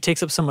 It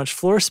takes up so much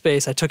floor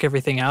space. I took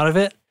everything out of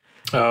it.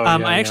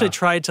 I actually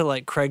tried to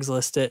like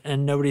Craigslist it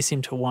and nobody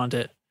seemed to want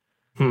it.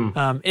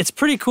 It's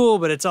pretty cool,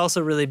 but it's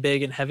also really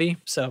big and heavy.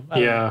 So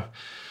yeah.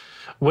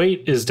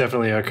 Weight is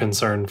definitely a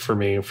concern for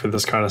me for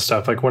this kind of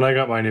stuff. Like when I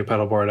got my new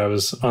pedal board, I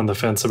was on the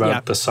fence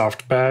about the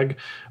soft bag,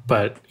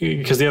 but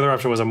because the other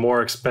option was a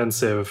more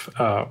expensive,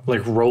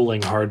 like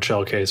rolling hard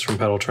shell case from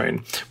Pedal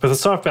Train. But the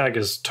soft bag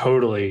is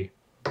totally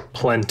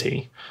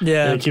plenty.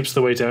 Yeah. And it keeps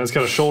the weight down. It's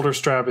got a shoulder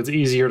strap. It's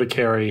easier to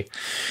carry.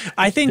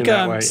 I think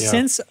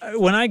since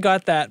when I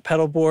got that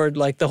pedal board,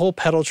 like the whole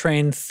Pedal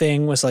Train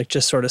thing was like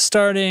just sort of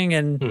starting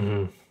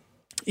and,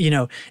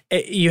 you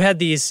had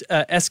these,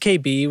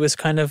 SKB was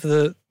kind of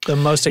the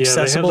most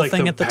accessible they had, like,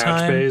 thing the at the patch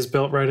time. bays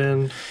built right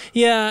in.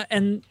 Yeah,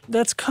 and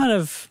that's kind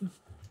of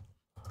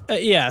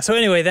so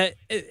anyway,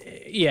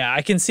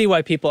 I can see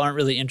why people aren't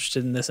really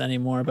interested in this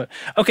anymore. But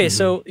okay,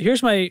 so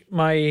here's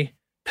my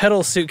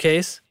pedal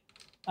suitcase.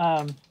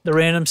 The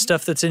random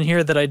stuff that's in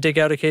here that I dig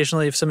out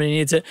occasionally if somebody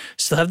needs it.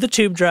 Still have the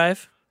tube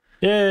drive.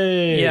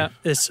 Yay! Yeah,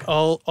 it's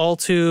all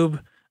tube.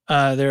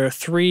 There are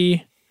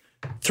three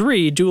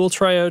dual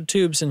triode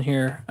tubes in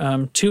here. 2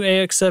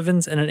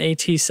 AX7s and an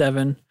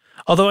AT7.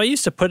 Although I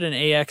used to put an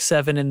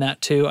AX7 in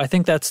that too. I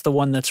think that's the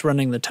one that's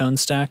running the tone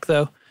stack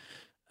though.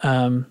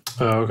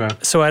 Okay.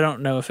 So I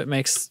don't know if it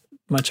makes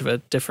much of a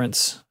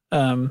difference.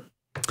 I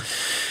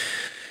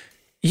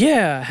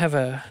have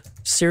a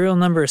serial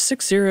number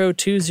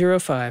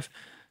 60205.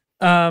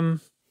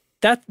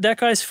 That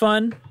guy's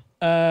fun.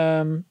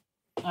 I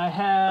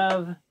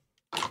have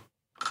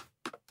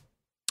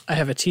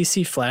a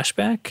TC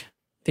Flashback,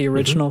 the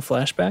original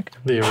Flashback.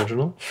 The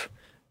original.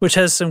 Which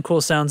has some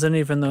cool sounds in it,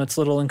 even though it's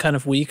little and kind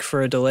of weak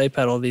for a delay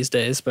pedal these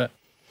days. But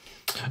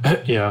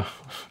yeah,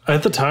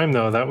 at the time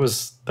though, that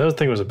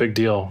thing was a big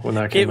deal when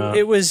that came out.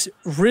 It was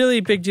really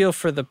big deal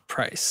for the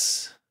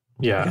price.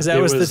 Yeah,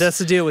 because that's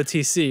the deal with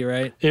TC,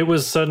 right? It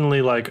was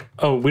suddenly like,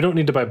 oh, we don't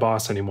need to buy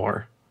Boss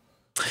anymore.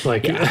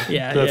 Like,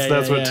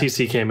 that's what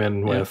TC came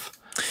in with.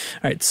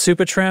 All right,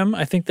 Supatrem.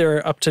 I think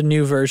they're up to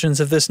new versions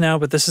of this now,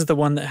 but this is the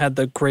one that had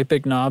the great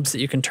big knobs that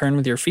you can turn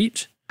with your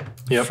feet.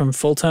 Yep. From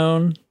Full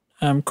Tone.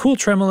 Cool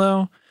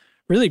tremolo,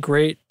 really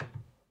great.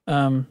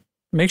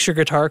 Makes your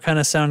guitar kind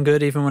of sound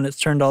good even when it's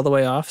turned all the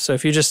way off. So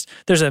if you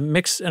there's a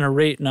mix and a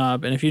rate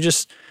knob, and if you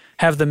just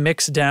have the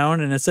mix down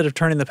and instead of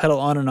turning the pedal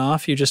on and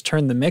off, you just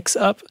turn the mix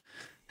up,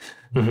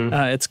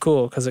 it's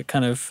cool because it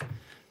kind of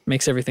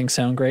makes everything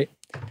sound great.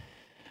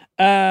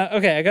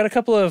 Okay, I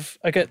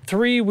got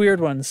 3 weird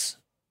ones.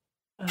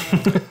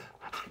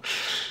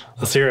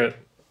 Let's hear it.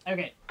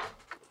 Okay.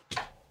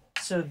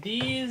 So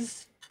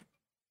this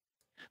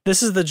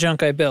is the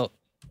junk I built.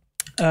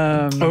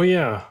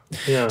 Yeah.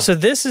 So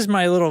this is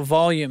my little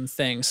volume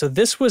thing. So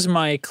this was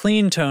my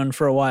clean tone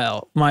for a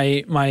while.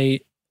 My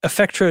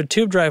Effectrode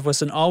tube drive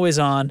was an always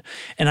on,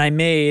 and I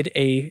made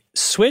a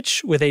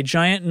switch with a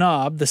giant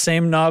knob, the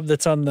same knob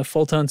that's on the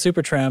Full Tone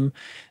Supatrem,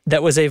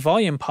 that was a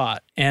volume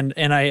pot, and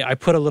I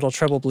put a little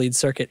treble bleed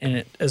circuit in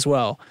it as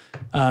well.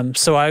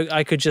 So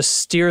I could just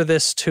steer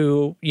this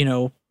to,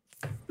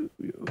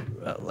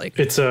 like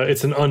it's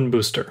an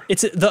unbooster.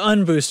 It's the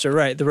unbooster,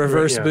 right? The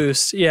reverse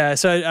boost. Yeah.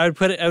 So I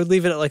would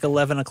leave it at like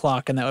 11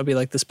 o'clock, and that would be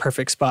like this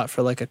perfect spot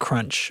for like a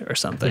crunch or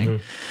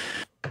something.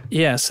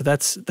 Yeah. So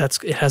that's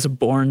it has a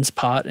Bourne's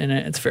pot in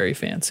it. It's very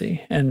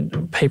fancy,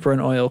 and paper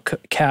and oil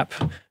cap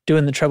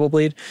doing the treble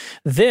bleed.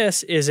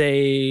 This is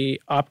a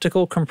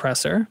optical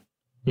compressor,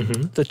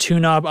 the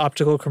 2-knob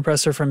optical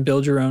compressor from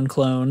Build Your Own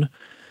Clone,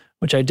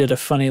 which I did a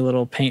funny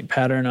little paint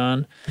pattern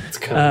on. It's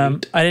kind of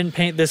neat. I didn't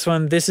paint this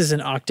one. This is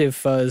an octave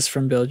fuzz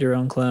from Build Your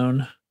Own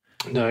Clone.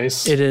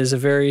 Nice. It is a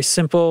very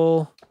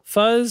simple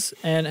fuzz,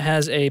 and it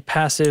has a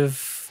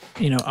passive,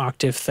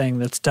 octave thing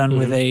that's done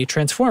with a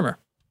transformer.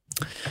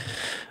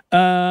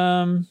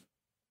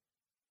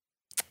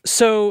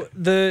 So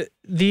the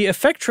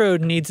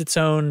Effectrode needs its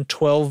own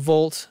 12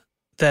 volt.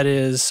 That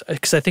is,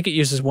 because I think it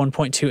uses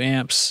 1.2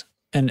 amps.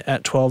 And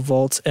at 12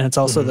 volts, and it's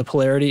also the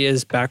polarity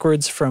is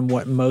backwards from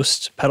what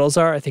most pedals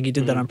are. I think he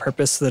did that on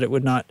purpose so that it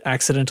would not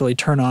accidentally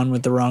turn on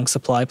with the wrong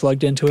supply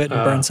plugged into it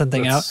and burn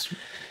something out.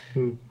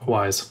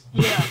 Wise.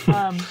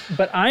 Yeah,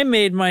 but I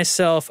made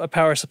myself a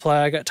power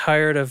supply. I got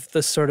tired of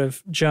this sort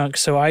of junk,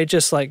 so I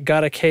just like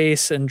got a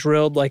case and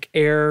drilled like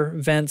air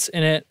vents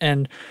in it,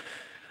 and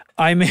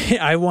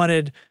I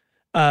wanted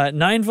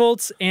 9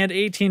 volts and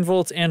 18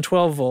 volts and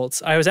 12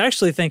 volts. I was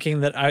actually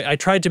thinking that I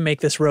tried to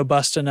make this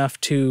robust enough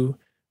to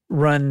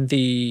run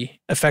the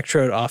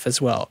Effectrode off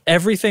as well.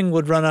 Everything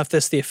would run off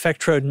this. The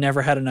Effectrode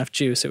never had enough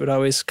juice. It would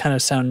always kind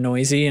of sound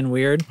noisy and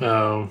weird.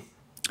 Oh.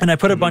 And I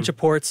put a bunch of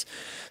ports.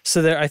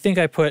 So there, I think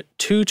I put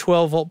 2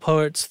 12-volt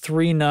ports,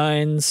 3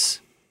 9s,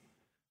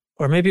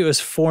 or maybe it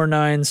was 4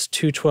 9s,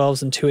 2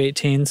 12s, and 2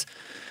 18s.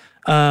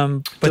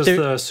 But does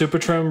the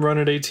Supertrim run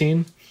at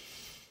 18?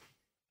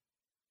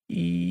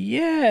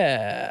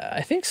 Yeah,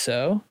 I think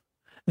so.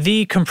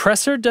 The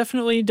compressor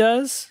definitely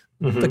does.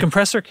 The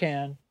compressor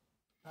can.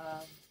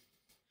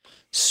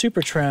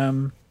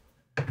 Supertrim,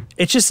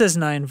 it just says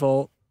 9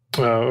 volt.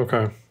 Oh,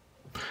 okay.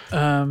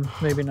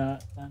 Maybe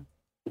not then.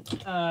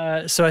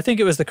 So I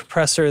think it was the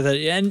compressor that,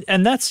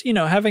 and that's,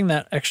 having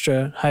that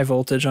extra high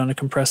voltage on a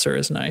compressor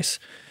is nice.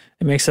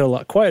 It makes it a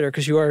lot quieter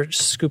because you are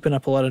scooping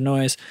up a lot of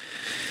noise.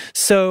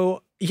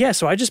 So yeah,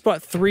 so I just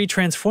bought 3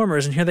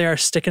 transformers, and here they are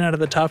sticking out of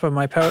the top of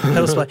my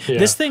pedal supply. Yeah.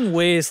 This thing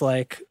weighs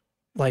like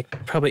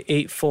probably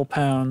 8 full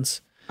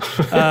pounds.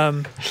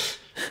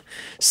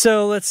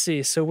 So let's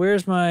see. So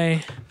where's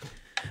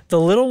the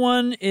little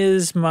one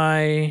is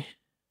my...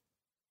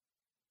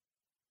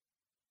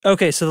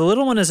 Okay, so the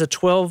little one is a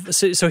 12.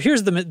 So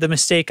here's the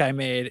mistake I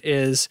made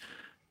is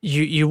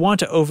you want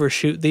to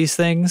overshoot these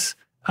things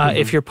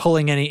if you're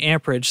pulling any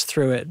amperage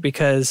through it,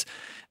 because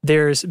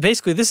there's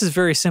basically, this is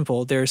very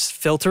simple. There's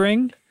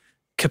filtering,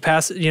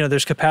 there's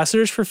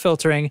capacitors for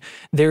filtering.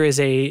 There is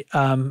I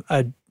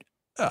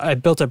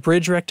built a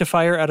bridge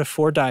rectifier out of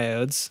 4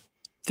 diodes.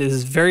 This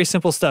is very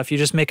simple stuff. You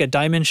just make a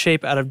diamond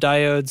shape out of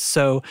diodes.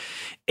 So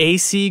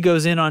AC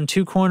goes in on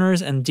 2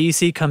 corners and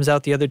DC comes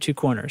out the other 2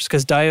 corners,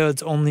 because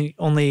diodes only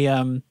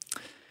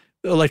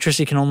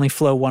electricity can only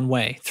flow one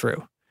way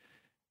through.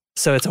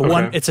 So it's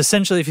it's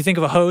essentially, if you think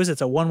of a hose, it's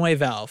a one-way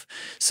valve.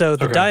 So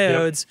the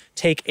diodes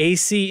take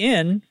AC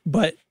in,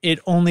 but it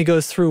only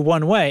goes through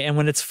one way. And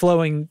when it's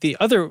flowing, the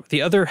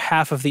other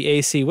half of the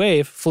AC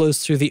wave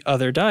flows through the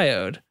other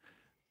diode.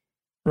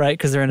 Right,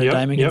 because they're in a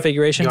diamond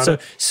configuration. So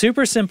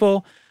super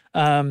simple.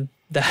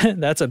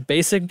 That's a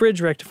basic bridge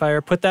rectifier.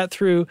 Put that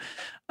through,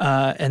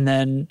 and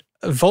then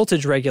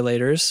voltage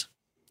regulators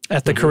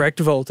at the correct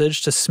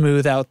voltage to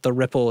smooth out the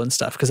ripple and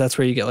stuff, because that's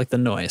where you get like the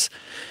noise.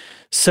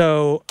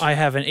 So I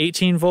have an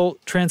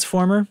 18-volt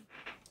transformer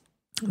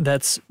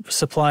that's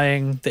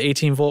supplying the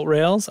 18-volt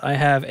rails. I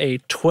have a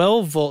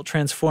 12-volt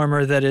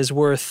transformer that is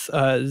worth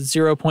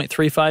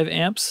 0.35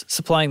 amps,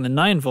 supplying the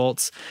 9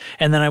 volts.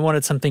 And then I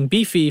wanted something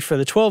beefy for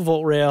the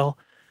 12-volt rail.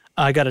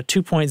 I got a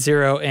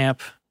 2.0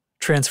 amp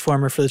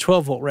transformer for the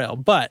 12-volt rail,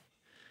 but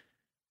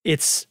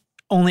it's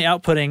only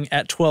outputting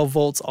at 12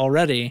 volts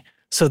already.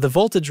 So the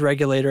voltage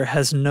regulator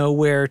has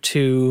nowhere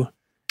to...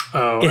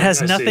 it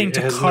has nothing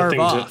to carve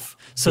off.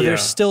 So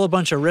there's still a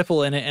bunch of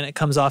ripple in it, and it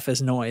comes off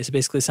as noise. It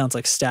basically sounds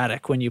like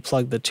static when you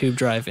plug the tube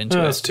drive into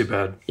it. That's too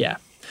bad. Yeah.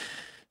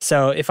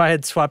 So if I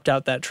had swapped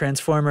out that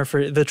transformer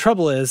the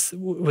trouble is,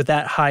 with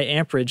that high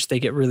amperage, they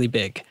get really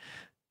big.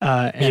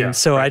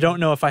 I don't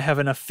know if I have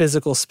enough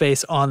physical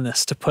space on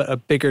this to put a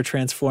bigger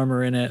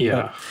transformer in it.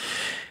 Yeah.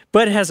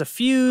 But it has a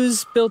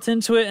fuse built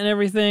into it and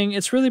everything.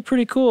 It's really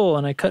pretty cool.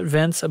 And I cut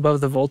vents above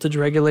the voltage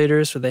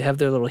regulators so they have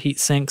their little heat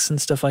sinks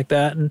and stuff like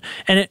that. And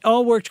it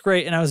all worked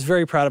great. And I was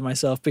very proud of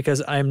myself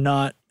because I'm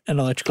not an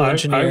electrical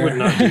engineer. I would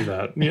not do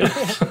that.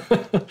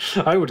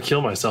 Yeah. I would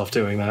kill myself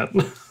doing that.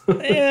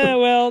 Yeah,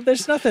 well,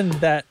 there's nothing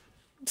that...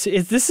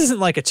 this isn't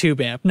like a tube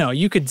amp. No,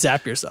 you could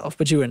zap yourself,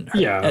 but you wouldn't hurt.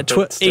 Yeah,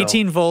 at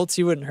 18 volts,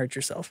 you wouldn't hurt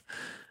yourself.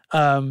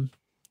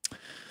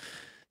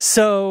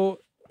 So...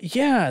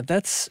 yeah,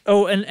 that's...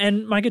 Oh,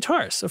 and my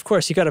guitars. Of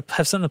course, you got to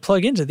have something to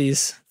plug into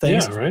these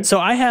things. Yeah, right. So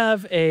I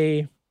have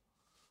the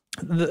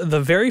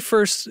very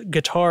first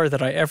guitar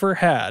that I ever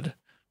had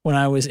when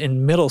I was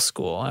in middle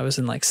school. I was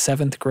in like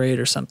 7th grade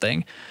or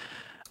something.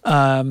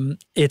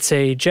 It's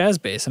a jazz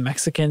bass, a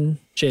Mexican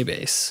J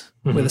bass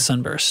with a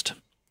sunburst.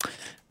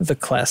 The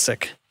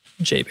classic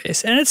J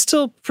bass. And it's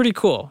still pretty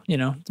cool,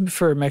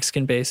 for a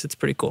Mexican bass, it's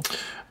pretty cool.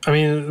 I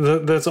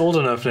mean, that's old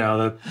enough now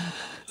that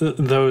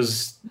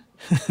those...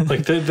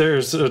 like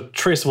there's a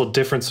traceable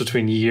difference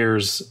between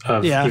years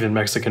of even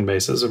Mexican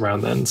basses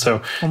around then.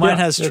 So mine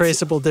has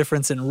traceable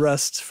difference in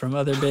rust from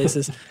other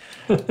basses.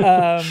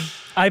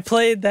 I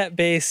played that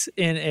bass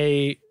in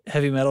a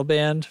heavy metal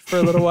band for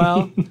a little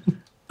while.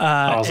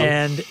 Awesome.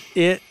 And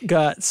it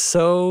got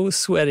so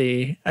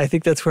sweaty. I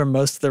think that's where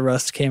most of the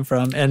rust came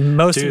from, and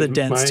most of the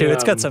dents too.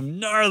 It's got some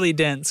gnarly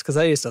dents because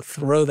I used to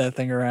throw that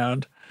thing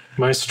around.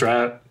 My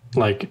Strat,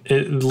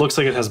 it looks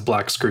like it has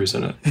black screws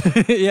in it.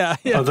 Yeah.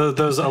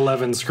 Those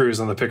 11 screws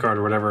on the pickguard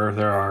or whatever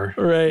there are.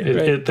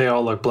 Right. They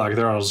all look black.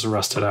 They're all just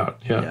rusted out.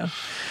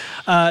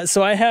 Yeah.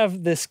 So I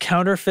have this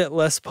counterfeit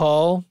Les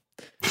Paul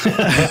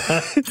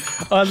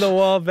on the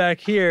wall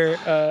back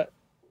here.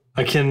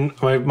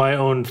 My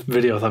own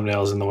video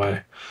thumbnail is in the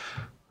way.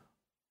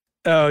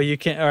 Oh, you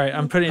can't. All right,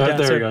 I'm putting it down.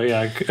 There we go.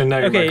 Yeah, and now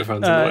your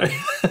microphone's in the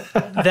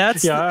way.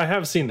 That's I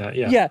have seen that.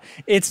 Yeah. Yeah,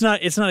 it's not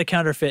a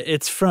counterfeit.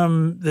 It's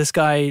from this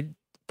guy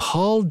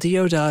Paul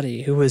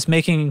Diodati, who was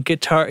making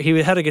guitar.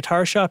 He had a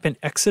guitar shop in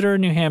Exeter,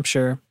 New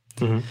Hampshire.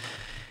 Mm-hmm.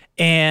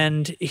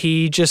 And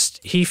he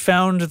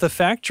found the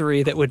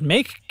factory that would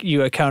make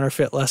you a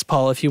counterfeit Les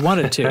Paul if you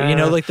wanted to.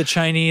 Like the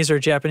Chinese or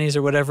Japanese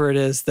or whatever it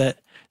is, that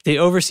the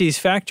overseas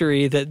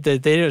factory that they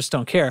just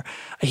don't care.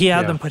 He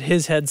had them put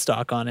his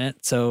headstock on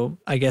it. So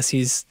I guess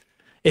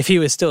if he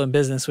was still in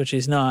business, which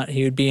he's not,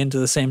 he would be into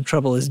the same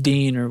trouble as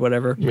Dean or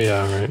whatever.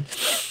 Yeah, right.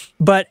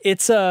 But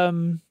it's a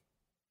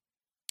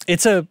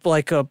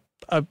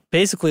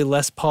basically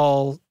Les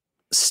Paul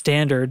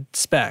standard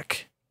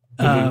spec.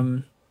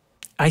 Mm-hmm.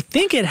 I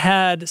think it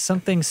had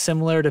something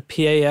similar to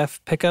PAF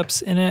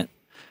pickups in it.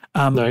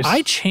 Nice.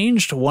 I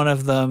changed one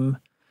of them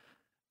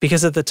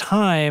because at the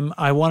time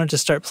I wanted to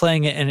start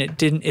playing it and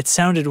it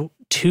sounded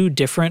too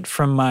different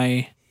from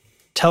my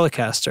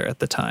Telecaster at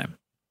the time.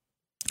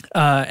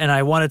 And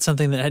I wanted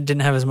something that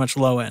didn't have as much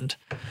low end.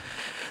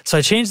 So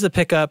I changed the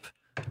pickup,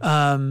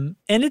 and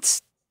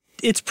it's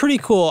pretty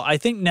cool. I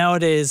think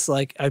nowadays,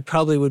 like, I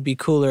probably would be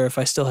cooler if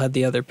I still had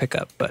the other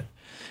pickup, but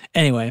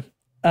anyway.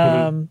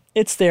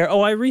 It's there.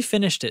 Oh, I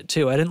refinished it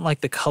too. I didn't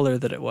like the color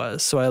that it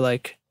was, so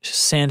I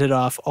sanded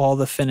off all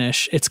the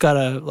finish. It's got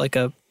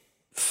a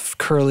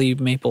curly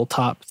maple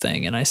top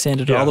thing, and I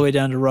sanded it all the way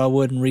down to raw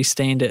wood and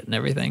restained it and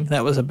everything.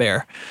 That was a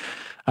bear.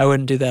 I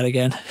wouldn't do that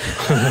again.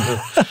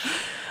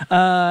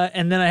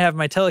 And then I have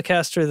my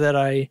Telecaster that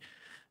I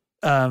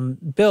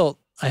built.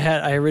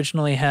 I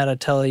originally had a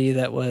Tele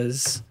that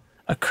was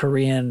a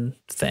Korean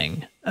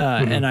thing,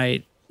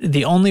 and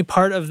the only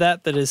part of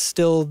that is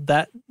still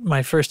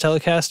my first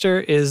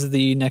Telecaster is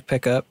the neck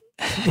pickup.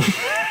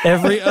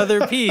 Every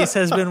other piece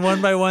has been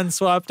one by one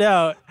swapped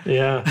out.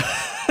 Yeah.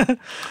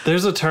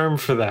 There's a term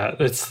for that.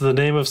 It's the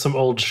name of some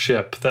old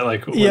ship that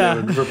when they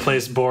would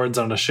replace boards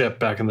on a ship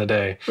back in the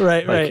day.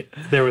 Right.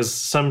 There was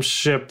some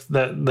ship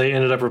that they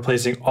ended up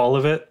replacing all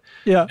of it.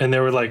 Yeah. And they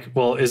were like,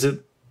 well, is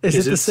it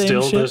the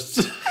same still ship?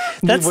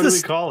 What do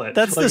we call it?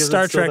 That's the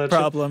Star Trek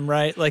problem,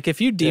 right? Like if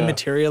you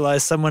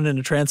dematerialize someone in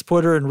a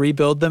transporter and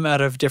rebuild them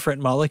out of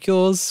different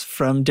molecules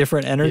from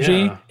different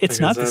energy, it's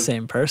not the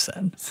same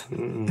person.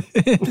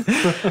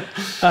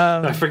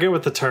 I forget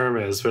what the term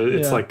is, but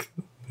it's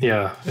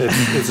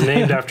it's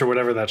named after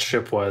whatever that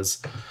ship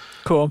was.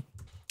 Cool.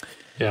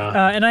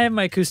 Yeah. And I have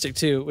my acoustic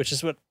too, which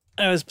is what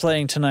I was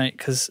playing tonight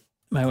because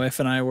my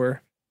wife and I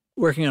were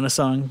working on a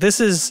song.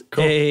 This is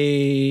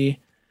cool.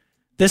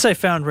 This I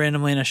found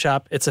randomly in a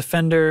shop. It's a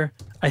Fender.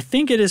 I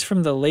think it is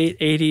from the late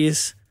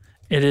 80s.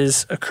 It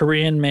is a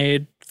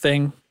Korean-made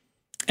thing.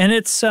 And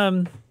it's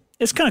kind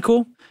of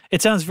cool.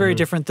 It sounds very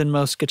different than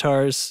most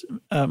guitars,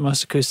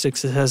 most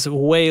acoustics. It has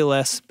way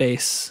less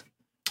bass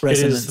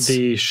resonance. It is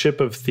the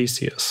Ship of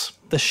Theseus.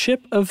 The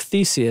Ship of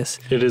Theseus.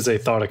 It is a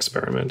thought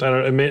experiment.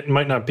 It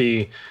might not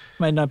be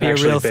a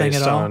real thing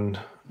at all.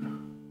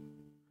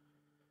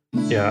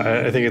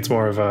 I think it's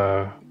more of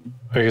I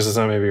guess it's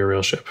not maybe a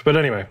real ship. But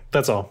anyway,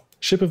 that's all.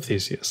 Ship of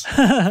Theseus.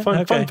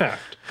 Fun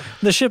fact.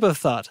 The Ship of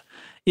Thought.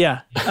 Yeah.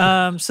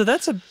 So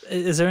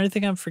is there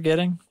anything I'm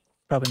forgetting?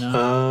 Probably not.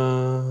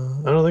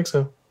 I don't think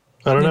so.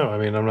 I don't know. I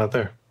mean, I'm not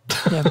there.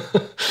 Yeah.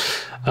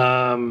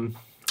 I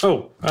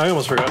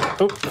almost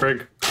forgot. Oh,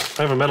 Craig,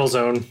 I have a metal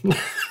zone.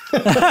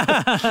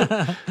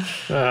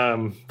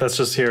 That's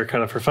just here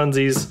kind of for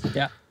funsies.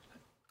 Yeah.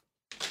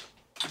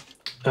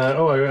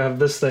 I have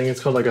this thing. It's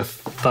called like a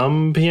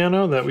thumb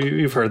piano.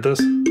 You've heard this.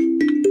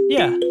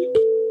 Yeah.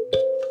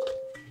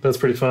 That's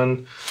pretty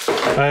fun.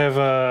 I have,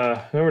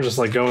 now we're just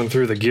going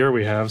through the gear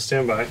we have.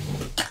 Stand by.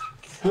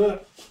 Is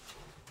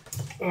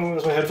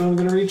my headphone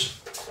going to reach?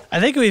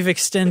 I think we've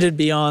extended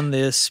beyond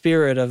the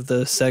spirit of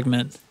the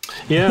segment.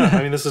 Yeah,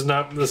 I mean, this is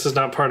not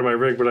part of my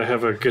rig, but I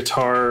have a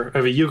guitar. I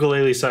have a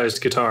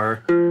ukulele-sized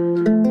guitar.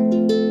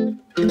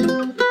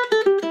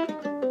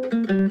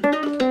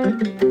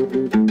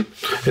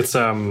 It's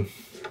a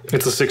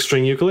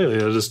 6-string ukulele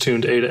that is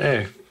tuned A to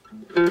A.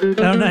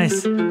 Oh,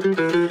 nice.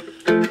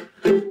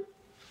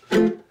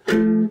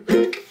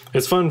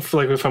 It's fun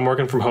for if I'm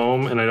working from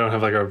home and I don't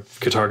have a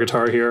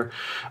guitar here,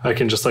 I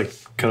can just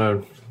kind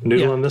of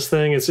noodle on this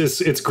thing.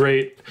 It's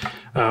great.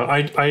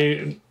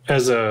 I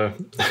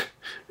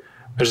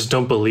just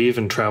don't believe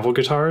in travel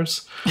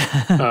guitars.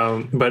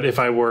 But if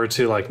I were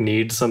to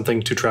need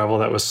something to travel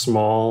that was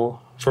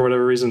small for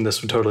whatever reason,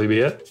 this would totally be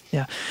it.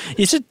 Yeah.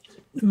 You should.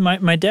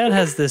 My dad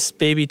has this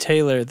baby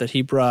Taylor that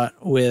he brought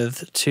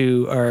with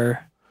to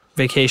our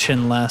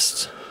vacation a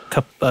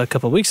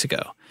couple of weeks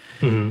ago.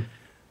 Mm-hmm.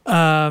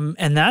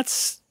 And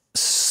that's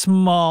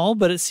small,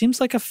 but it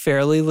seems like a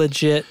fairly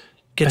legit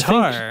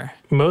guitar. I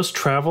think most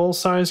travel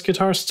size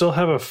guitars still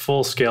have a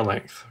full scale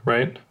length,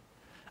 right?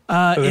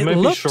 It might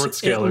be short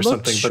scale or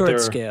something, short but they're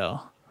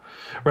scale.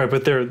 Right,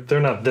 but they're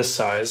not this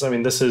size. I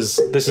mean, this is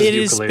ukulele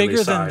is bigger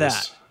size. Than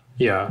that.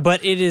 Yeah,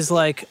 but it is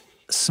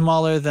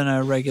smaller than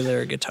a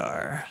regular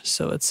guitar.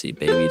 So let's see,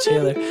 baby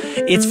Taylor.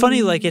 It's funny,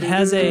 it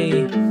has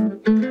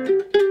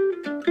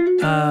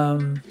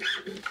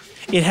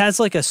It has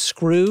like a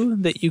screw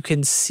that you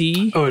can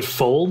see. Oh, it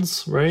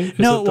folds, right?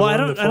 No, well, I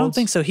don't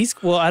think so.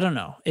 I don't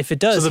know if it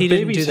does. So the he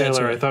baby didn't do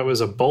Taylor, that. I thought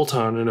was a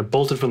bolt-on, and it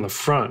bolted from the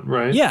front,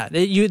 right? Yeah,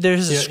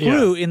 there's a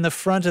screw in the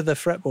front of the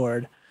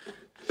fretboard.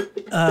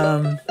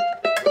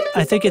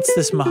 I think it's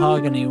this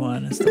mahogany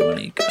one. Is the one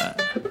he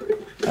got.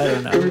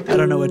 I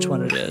don't know which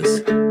one it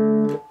is.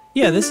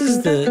 Yeah, this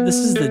is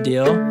the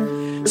deal.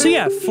 So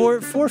yeah,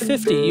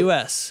 $450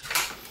 US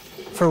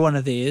for one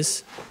of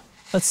these.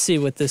 Let's see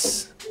what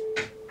this.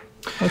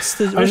 What's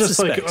the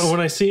specs? When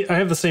I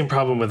have the same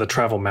problem with a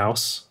travel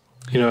mouse.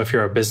 You know, if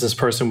you're a business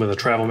person with a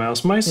travel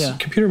mouse,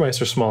 computer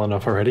mice are small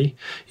enough already.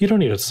 You don't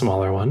need a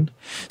smaller one.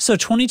 So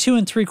 22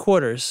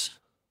 3/4.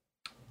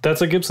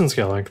 That's a Gibson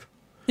scale length.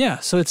 Yeah,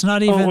 so it's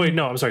not even. Oh wait,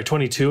 no, I'm sorry,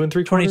 22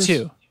 3/4.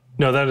 22.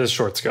 No, that is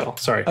short scale.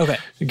 Sorry. Okay.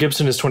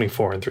 Gibson is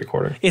 24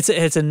 3/4.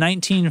 It's a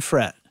 19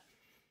 fret.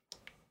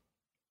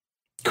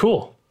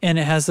 Cool. And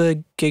it has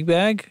a gig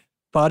bag.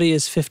 Body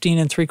is 15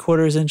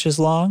 3/4 inches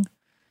long.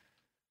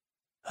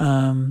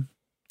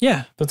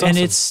 Yeah, that's awesome.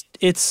 And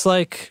it's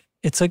like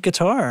it's a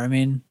guitar. I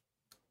mean,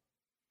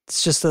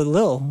 it's just a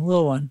little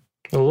one.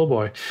 A little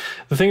boy.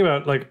 The thing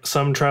about like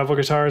some travel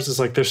guitars is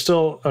like they're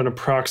still an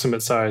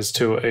approximate size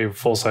to a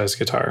full size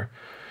guitar.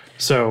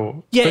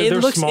 So yeah, it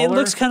looks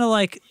kind of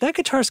like that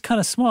guitar's kind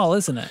of small,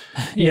 isn't it?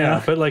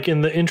 Yeah, but like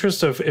in the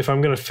interest of if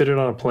I'm going to fit it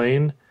on a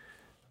plane,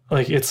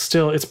 like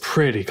it's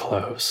pretty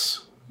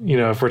close. You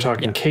know, if we're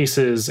talking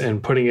cases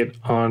and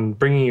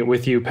bringing it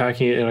with you,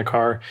 packing it in a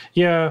car,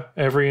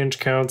 every inch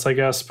counts, I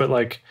guess. But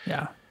like,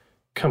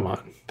 come on,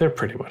 they're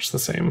pretty much the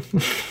same.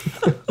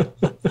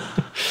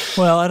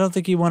 Well, I don't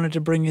think he wanted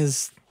to bring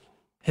his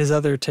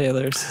other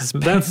Taylors.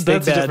 That's a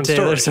different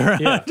Taylors story.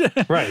 Around.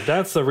 Yeah, right.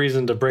 That's the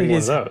reason to bring one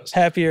of those.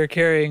 Happier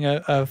carrying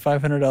a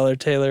 $500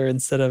 Taylor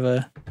instead of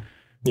a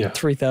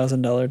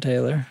 $3,000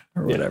 Taylor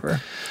or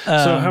whatever.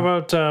 So how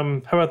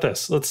about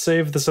this? Let's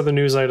save this other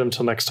news item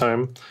till next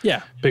time.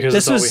 Yeah, because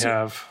that's all we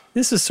have.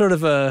 This is sort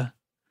of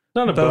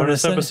not a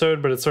bonus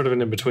episode, but it's sort of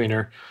an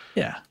in-betweener.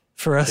 Yeah,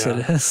 for us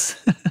it is.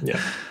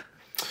 Yeah.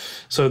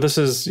 So this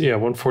is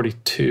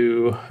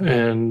 142,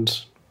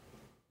 and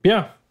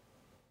yeah.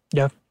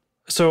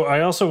 So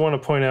I also want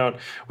to point out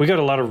we got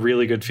a lot of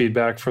really good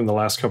feedback from the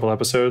last couple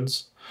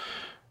episodes,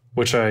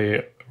 which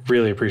I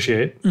really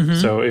appreciate. Mm-hmm.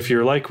 So if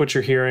you like what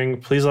you're hearing,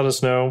 please let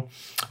us know,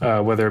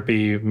 whether it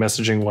be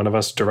messaging one of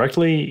us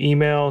directly,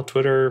 email,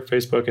 Twitter,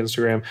 Facebook,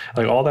 Instagram,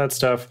 like all that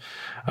stuff,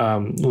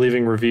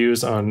 leaving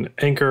reviews on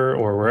Anchor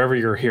or wherever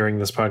you're hearing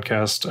this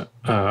podcast,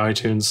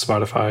 iTunes,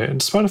 Spotify. And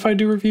does Spotify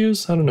do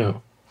reviews? I don't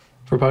know.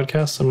 For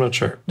podcasts? I'm not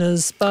sure.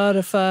 Does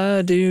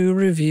Spotify do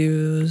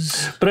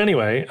reviews? But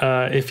anyway,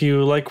 if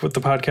you like what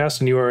the podcast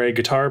and you are a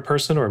guitar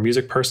person or a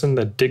music person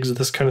that digs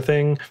this kind of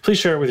thing, please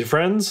share it with your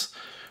friends.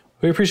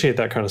 We appreciate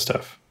that kind of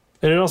stuff.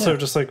 And it also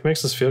just like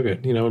makes us feel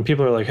good. You know, when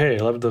people are like, hey,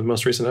 I loved the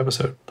most recent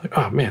episode. Like,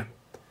 oh man,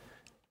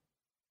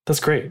 that's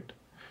great.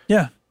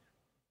 Yeah.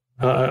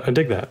 I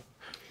dig that.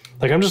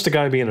 Like, I'm just a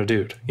guy being a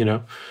dude, you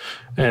know?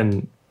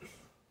 And,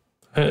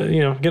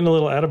 getting a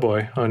little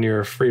attaboy on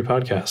your free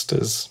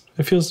podcast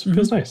feels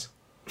nice.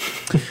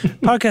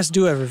 Podcasts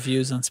do have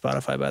reviews on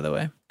Spotify, by the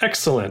way.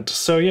 Excellent.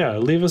 So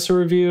leave us a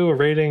review, a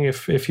rating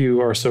if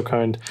you are so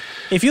kind.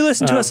 If you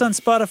listen to us on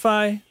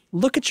Spotify,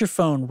 look at your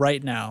phone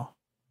right now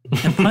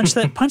and punch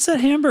that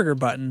hamburger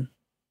button.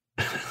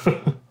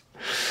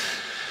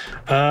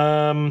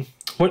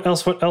 What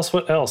else?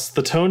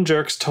 The Tone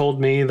Jerks told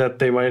me that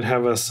they might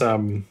have us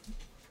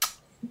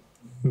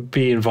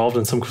be involved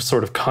in some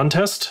sort of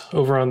contest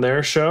over on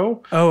their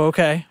show. Oh,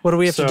 okay. What do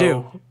we have to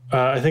do?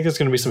 I think there's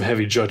going to be some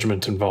heavy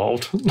judgment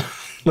involved.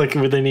 Like,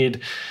 would they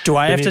need... Do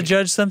I have to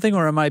judge something,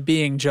 or am I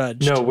being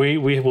judged? No, we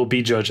will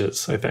be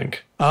judges, I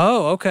think.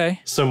 Oh,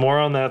 okay. So more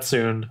on that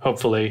soon,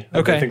 hopefully.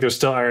 Okay. I think they're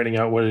still ironing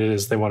out what it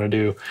is they want to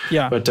do.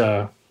 Yeah. But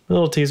a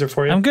little teaser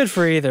for you. I'm good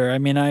for either. I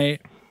mean, I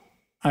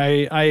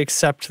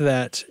accept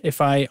that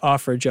if I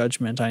offer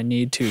judgment, I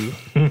need to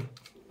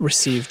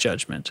receive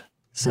judgment.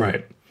 So.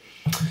 Right.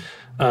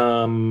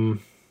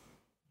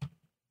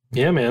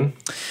 Yeah, man.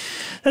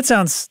 That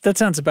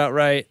sounds about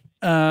right.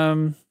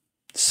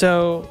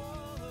 So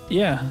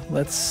yeah,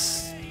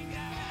 let's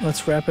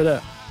wrap it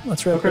up.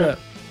 Let's wrap it up.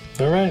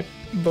 All right.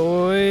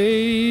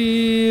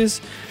 Boys,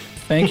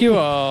 thank you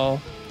all.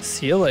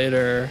 See you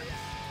later,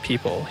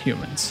 people,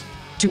 humans.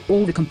 To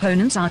all the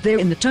components out there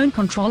in the tone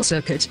control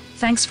circuit,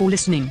 thanks for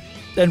listening.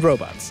 And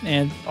robots,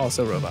 and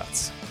also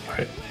robots. All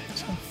right.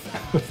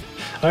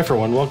 I, for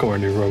one, welcome our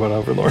new robot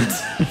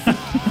overlords.